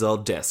Janine's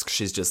old desk.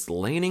 She's just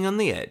leaning on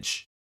the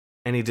edge.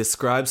 And he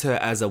describes her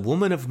as a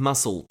woman of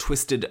muscle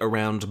twisted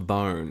around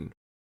bone.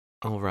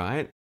 All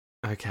right.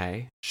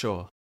 Okay,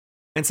 sure.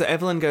 And so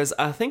Evelyn goes,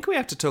 I think we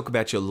have to talk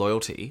about your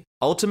loyalty.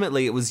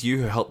 Ultimately, it was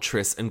you who helped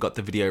Triss and got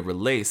the video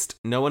released.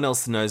 No one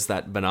else knows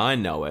that, but I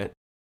know it.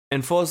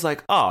 And Four's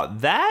like, oh,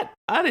 that?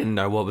 I didn't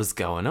know what was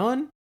going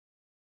on.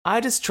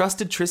 I just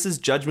trusted Triss's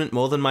judgment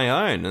more than my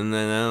own,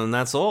 and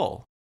that's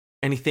all.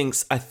 And he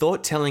thinks, I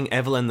thought telling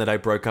Evelyn that I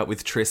broke up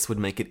with Triss would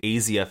make it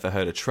easier for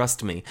her to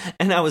trust me.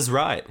 And I was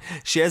right.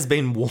 She has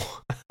been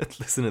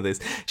listen to this.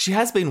 She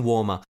has been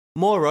warmer,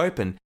 more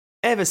open,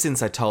 ever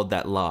since I told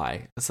that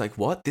lie. It's like,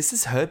 what? This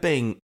is her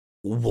being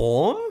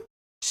warm?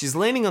 She's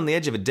leaning on the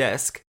edge of a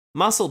desk,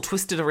 muscle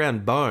twisted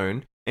around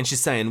bone, and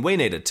she's saying, we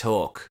need to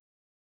talk.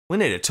 We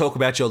need to talk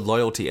about your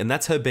loyalty. And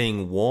that's her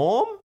being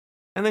warm?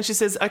 And then she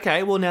says,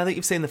 okay, well, now that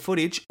you've seen the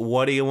footage,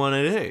 what do you want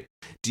to do?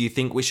 Do you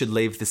think we should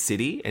leave the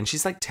city? And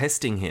she's like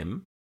testing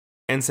him.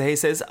 And so he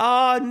says,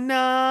 oh,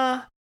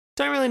 nah,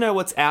 don't really know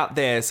what's out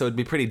there, so it'd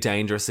be pretty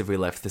dangerous if we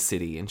left the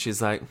city. And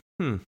she's like,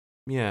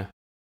 yeah.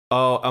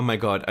 Oh my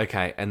God,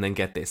 okay. And then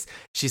get this.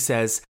 She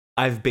says,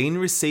 I've been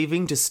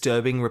receiving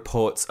disturbing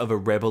reports of a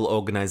rebel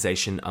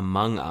organization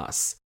among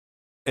us.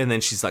 And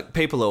then she's like,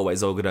 people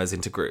always organize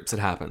into groups. It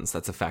happens.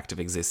 That's a fact of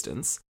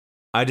existence.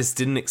 I just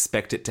didn't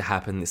expect it to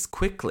happen this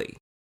quickly.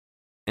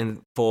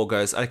 And Four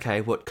goes,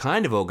 okay, what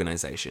kind of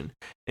organization?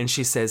 And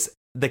she says,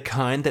 the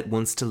kind that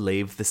wants to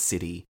leave the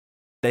city.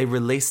 They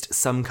released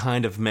some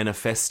kind of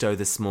manifesto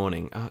this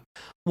morning.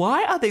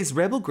 Why are these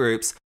rebel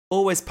groups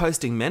always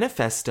posting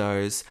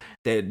manifestos?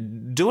 They're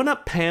doing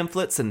up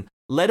pamphlets and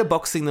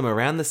letterboxing them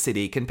around the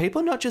city. Can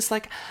people not just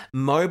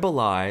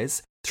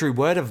mobilize through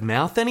word of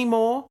mouth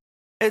anymore?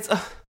 There's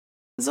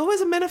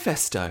always a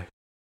manifesto.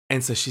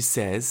 And so she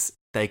says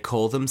they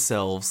call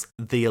themselves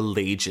the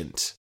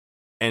Allegiant.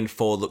 And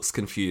Four looks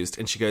confused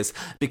and she goes,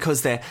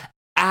 because they're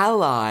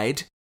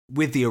allied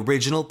with the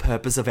original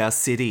purpose of our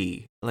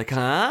city. Like,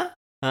 huh?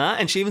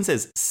 And she even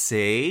says,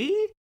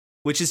 see?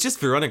 Which is just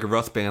Veronica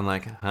Roth being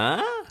like,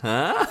 huh?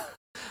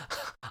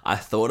 I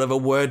thought of a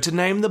word to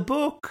name the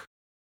book.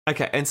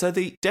 Okay, and so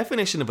the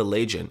definition of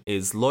Allegiant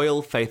is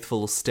loyal,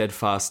 faithful,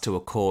 steadfast to a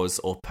cause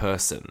or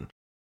person.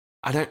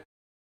 I don't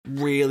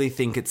really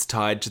think it's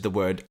tied to the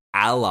word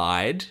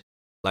allied,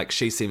 like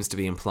she seems to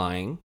be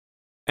implying.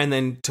 And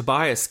then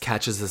Tobias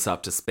catches us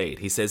up to speed.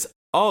 He says,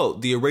 oh,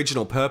 the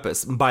original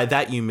purpose. By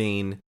that you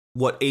mean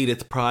what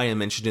Edith Pryor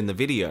mentioned in the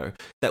video,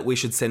 that we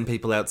should send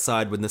people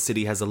outside when the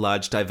city has a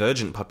large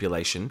divergent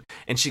population.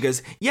 And she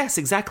goes, yes,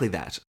 exactly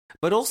that.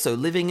 But also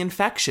living in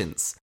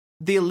factions.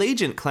 The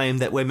Allegiant claim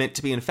that we're meant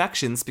to be in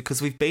factions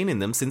because we've been in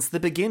them since the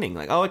beginning.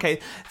 Like, oh, okay,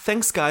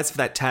 thanks guys for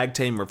that tag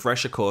team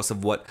refresher course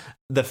of what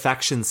the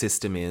faction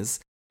system is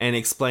and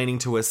explaining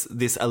to us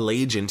this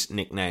Allegiant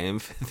nickname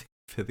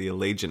for the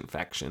Allegiant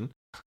faction.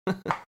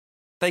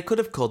 They could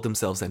have called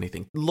themselves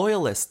anything.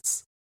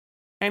 Loyalists.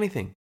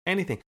 Anything.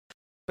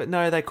 But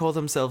no, they call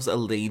themselves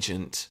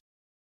Allegiant.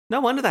 No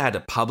wonder they had to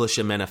publish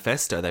a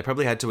manifesto. They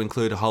probably had to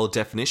include a whole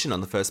definition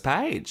on the first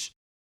page.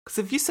 Because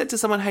if you said to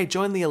someone, hey,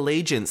 join the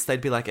Allegiance, they'd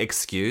be like,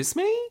 excuse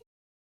me?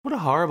 What a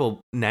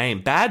horrible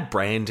name. Bad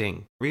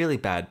branding. Really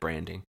bad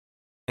branding.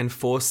 And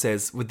Four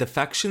says, with the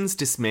factions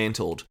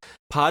dismantled,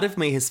 part of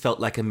me has felt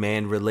like a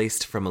man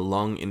released from a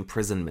long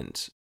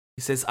imprisonment.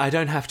 He says, I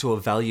don't have to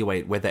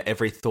evaluate whether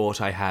every thought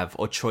I have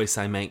or choice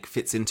I make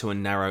fits into a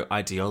narrow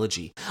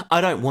ideology.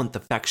 I don't want the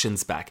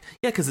factions back.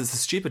 Yeah, because it's a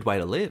stupid way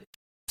to live.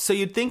 So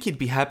you'd think he'd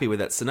be happy with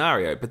that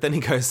scenario, but then he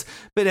goes,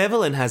 but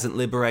Evelyn hasn't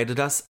liberated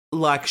us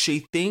like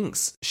she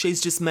thinks.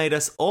 She's just made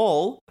us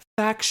all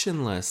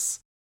factionless,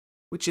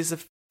 which is a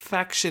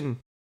faction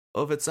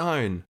of its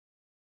own.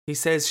 He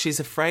says she's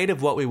afraid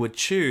of what we would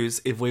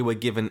choose if we were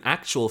given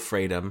actual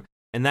freedom,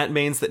 and that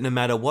means that no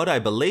matter what I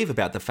believe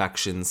about the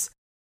factions,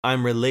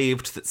 I'm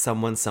relieved that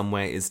someone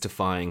somewhere is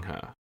defying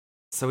her.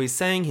 So he's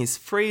saying he's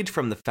freed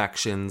from the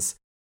factions,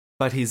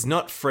 but he's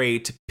not free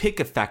to pick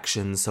a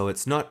faction, so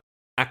it's not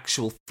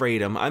actual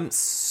freedom. I'm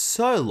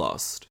so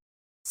lost.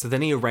 So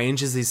then he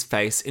arranges his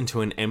face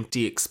into an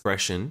empty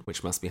expression,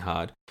 which must be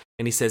hard,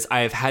 and he says, I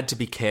have had to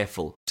be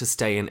careful to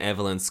stay in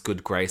Evelyn's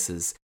good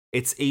graces.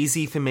 It's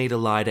easy for me to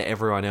lie to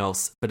everyone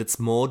else, but it's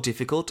more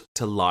difficult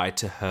to lie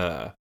to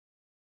her.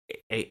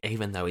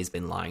 Even though he's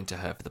been lying to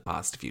her for the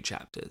past few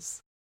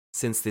chapters.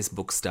 Since this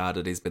book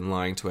started, he's been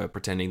lying to her,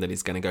 pretending that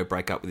he's going to go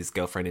break up with his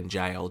girlfriend in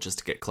jail just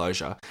to get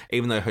closure,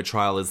 even though her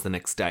trial is the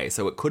next day,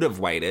 so it could have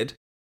waited.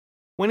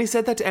 When he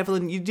said that to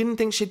Evelyn, you didn't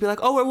think she'd be like,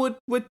 oh,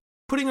 we're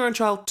putting her on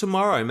trial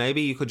tomorrow.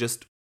 Maybe you could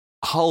just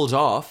hold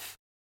off.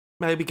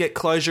 Maybe get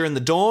closure in the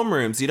dorm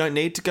rooms. You don't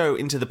need to go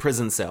into the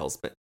prison cells.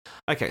 But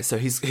okay, so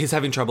he's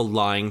having trouble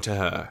lying to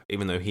her,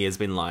 even though he has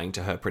been lying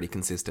to her pretty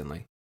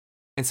consistently.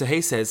 And so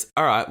he says,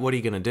 all right, what are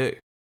you going to do?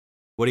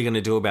 What are you going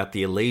to do about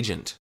the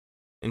Allegiant?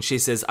 And she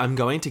says, I'm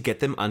going to get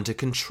them under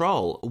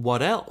control.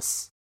 What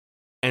else?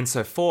 And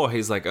so Four,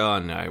 he's like, oh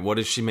no, what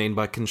does she mean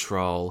by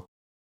control?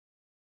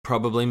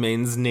 Probably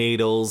means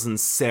needles and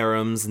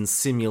serums and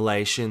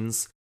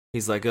simulations.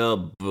 He's like,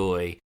 oh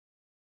boy.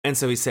 And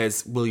so he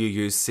says, will you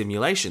use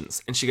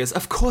simulations? And she goes,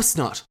 of course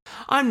not.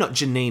 I'm not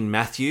Janine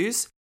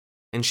Matthews.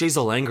 And she's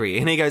all angry.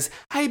 And he goes,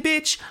 hey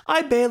bitch,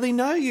 I barely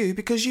know you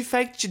because you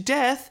faked your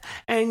death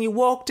and you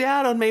walked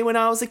out on me when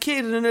I was a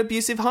kid in an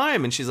abusive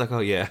home. And she's like, oh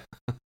yeah.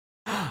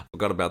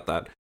 Forgot about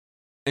that.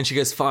 And she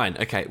goes, fine,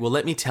 okay, well,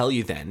 let me tell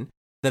you then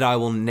that I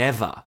will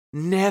never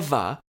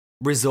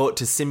resort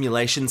to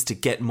simulations to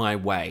get my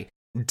way.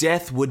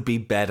 Death would be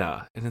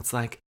better. And it's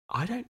like,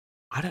 I don't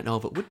I don't know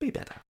if it would be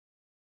better.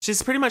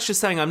 She's pretty much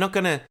just saying, I'm not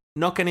going to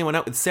knock anyone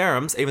up with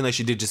serums, even though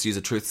she did just use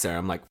a truth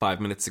serum like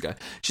 5 minutes ago.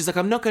 She's like,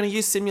 I'm not going to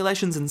use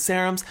simulations and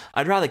serums.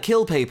 I'd rather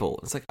kill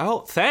people. It's like, oh,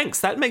 thanks.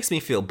 That makes me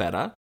feel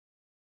better.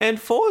 And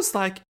 4's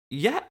like,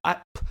 yeah,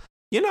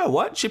 you know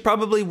what? She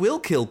probably will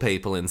kill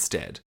people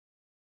instead.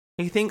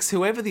 He thinks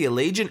whoever the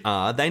Allegiant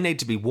are, they need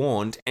to be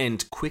warned,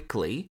 and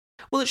quickly.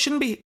 Well, it shouldn't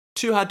be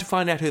too hard to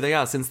find out who they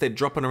are since they're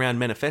dropping around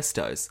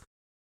manifestos.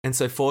 And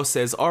so 4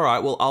 says, all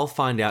right, well, I'll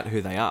find out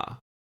who they are.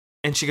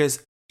 And she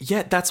goes,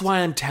 yeah, that's why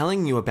I'm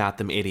telling you about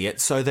them, idiot,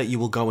 so that you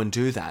will go and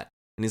do that.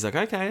 And he's like,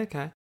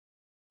 okay.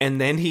 And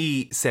then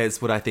he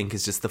says what I think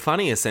is just the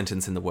funniest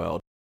sentence in the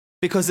world,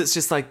 because it's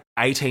just like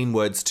 18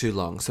 words too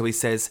long. So he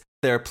says,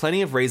 there are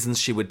plenty of reasons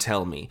she would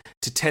tell me,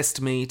 to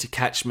test me, to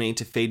catch me,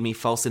 to feed me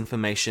false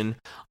information.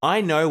 I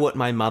know what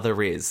my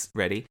mother is.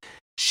 Ready?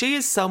 She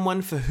is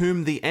someone for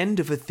whom the end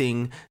of a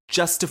thing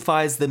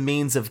justifies the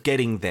means of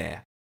getting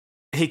there.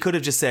 He could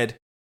have just said,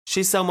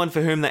 she's someone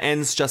for whom the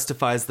ends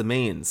justifies the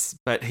means,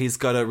 but he's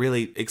got to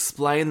really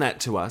explain that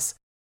to us.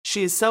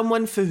 She is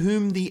someone for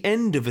whom the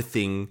end of a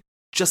thing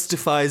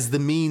justifies the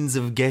means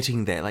of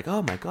getting there. Like,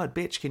 oh my God,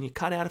 bitch, can you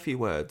cut out a few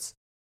words?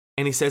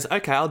 And he says,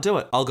 okay, I'll do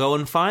it. I'll go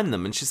and find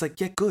them. And she's like,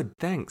 yeah, good,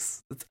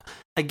 thanks.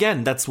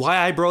 Again, that's why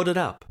I brought it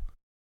up.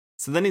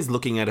 So then he's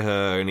looking at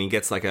her and he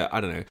gets like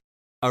a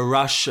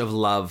rush of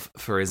love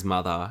for his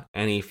mother,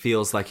 and he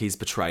feels like he's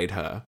betrayed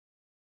her.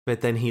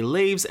 But then he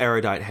leaves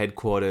Erudite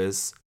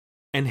headquarters,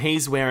 and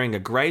he's wearing a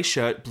grey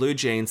shirt, blue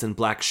jeans, and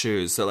black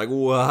shoes. So like,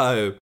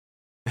 whoa,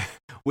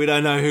 we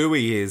don't know who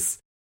he is.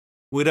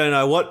 We don't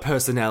know what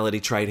personality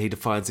trait he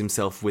defines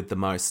himself with the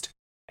most.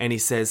 And he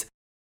says,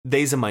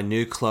 these are my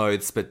new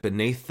clothes, but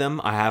beneath them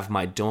I have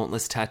my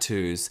dauntless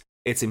tattoos.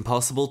 It's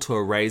impossible to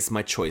erase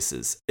my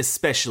choices,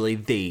 especially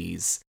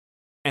these.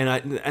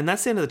 And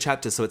that's the end of the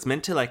chapter, so it's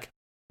meant to like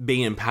be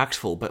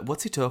impactful, but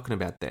what's he talking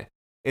about there?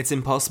 It's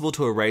impossible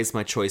to erase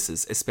my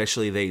choices,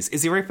 especially these.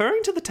 Is he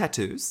referring to the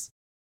tattoos?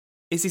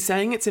 Is he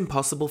saying it's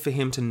impossible for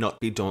him to not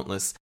be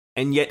dauntless,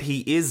 and yet he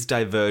is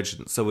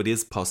divergent, so it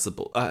is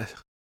possible?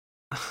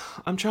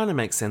 I'm trying to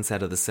make sense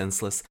out of the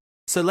senseless,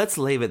 so let's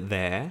leave it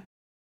there.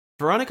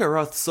 Veronica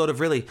Roth sort of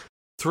really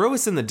threw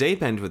us in the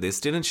deep end with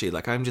this, didn't she?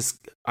 Like, I'm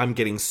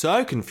getting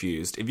so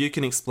confused. If you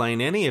can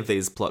explain any of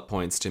these plot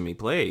points to me,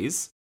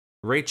 please,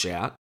 reach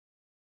out.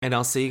 And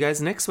I'll see you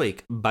guys next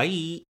week.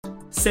 Bye.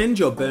 Send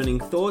your burning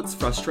thoughts,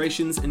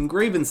 frustrations, and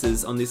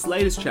grievances on this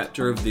latest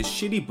chapter of this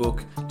shitty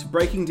book to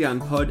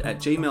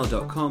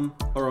breakingdownpod@gmail.com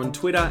or on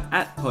Twitter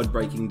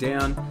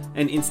 @podbreakingdown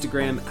and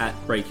Instagram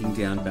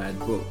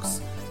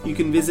 @breakingdownbadbooks. You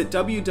can visit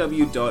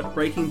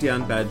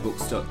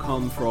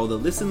www.breakingdownbadbooks.com for all the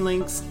listen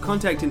links,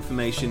 contact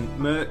information,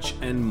 merch,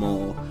 and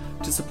more.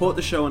 To support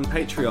the show on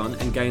Patreon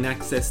and gain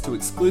access to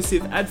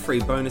exclusive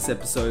ad-free bonus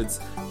episodes,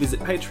 visit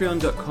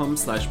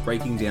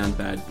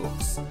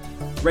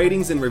patreon.com/breakingdownbadbooks.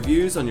 Ratings and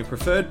reviews on your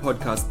preferred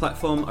podcast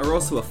platform are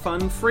also a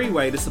fun, free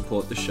way to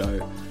support the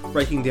show.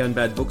 Breaking Down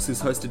Bad Books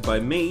is hosted by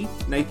me,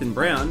 Nathan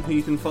Brown, who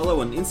you can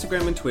follow on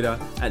Instagram and Twitter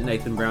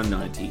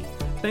 @NathanBrown90.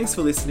 Thanks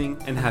for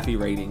listening and happy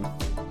reading.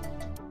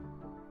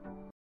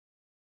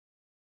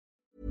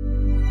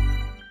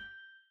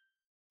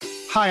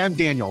 Hi, I'm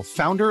Daniel,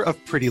 founder of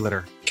Pretty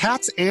Litter.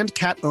 Cats and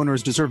cat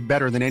owners deserve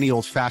better than any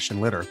old-fashioned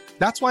litter.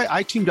 That's why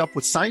I teamed up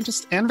with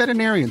scientists and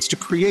veterinarians to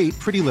create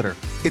Pretty Litter.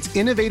 Its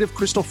innovative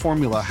crystal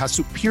formula has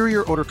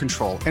superior odor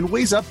control and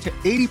weighs up to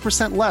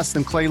 80% less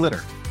than clay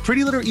litter.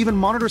 Pretty Litter even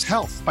monitors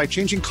health by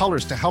changing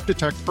colors to help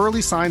detect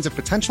early signs of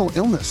potential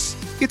illness.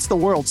 It's the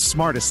world's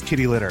smartest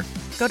kitty litter.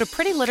 Go to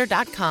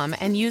prettylitter.com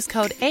and use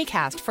code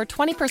ACAST for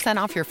 20%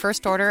 off your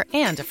first order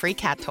and a free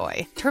cat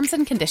toy. Terms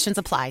and conditions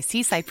apply.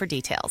 See site for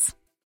details.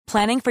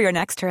 Planning for your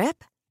next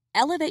trip?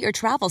 Elevate your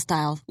travel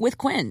style with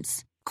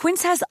Quince.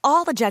 Quince has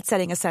all the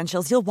jet-setting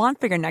essentials you'll want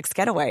for your next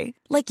getaway,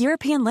 like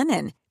European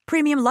linen,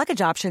 premium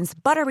luggage options,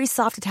 buttery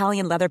soft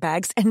Italian leather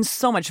bags, and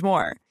so much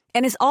more.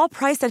 And is all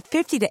priced at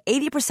 50 to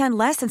 80%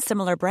 less than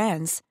similar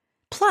brands.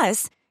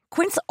 Plus,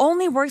 Quince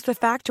only works with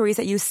factories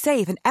that use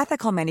safe and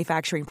ethical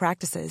manufacturing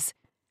practices.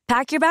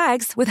 Pack your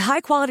bags with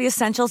high-quality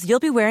essentials you'll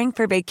be wearing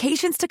for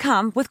vacations to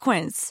come with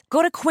Quince.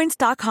 Go to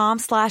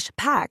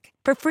quince.com/pack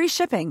for free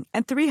shipping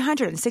and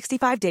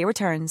 365-day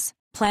returns.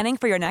 Planning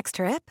for your next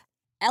trip?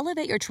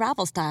 Elevate your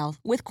travel style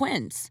with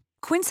Quince.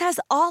 Quince has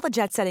all the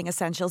jet-setting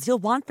essentials you'll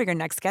want for your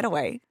next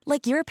getaway,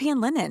 like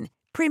European linen,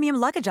 premium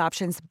luggage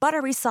options,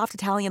 buttery soft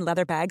Italian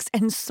leather bags,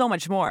 and so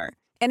much more.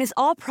 And is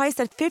all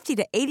priced at 50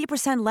 to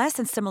 80% less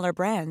than similar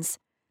brands.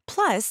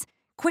 Plus,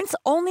 Quince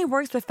only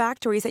works with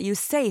factories that use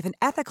safe and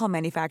ethical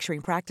manufacturing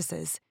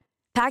practices.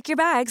 Pack your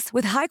bags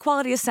with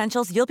high-quality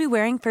essentials you'll be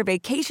wearing for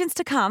vacations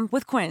to come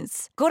with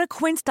Quince. Go to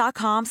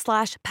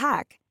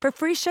quince.com/pack for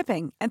free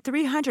shipping and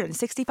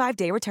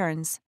 365-day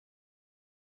returns.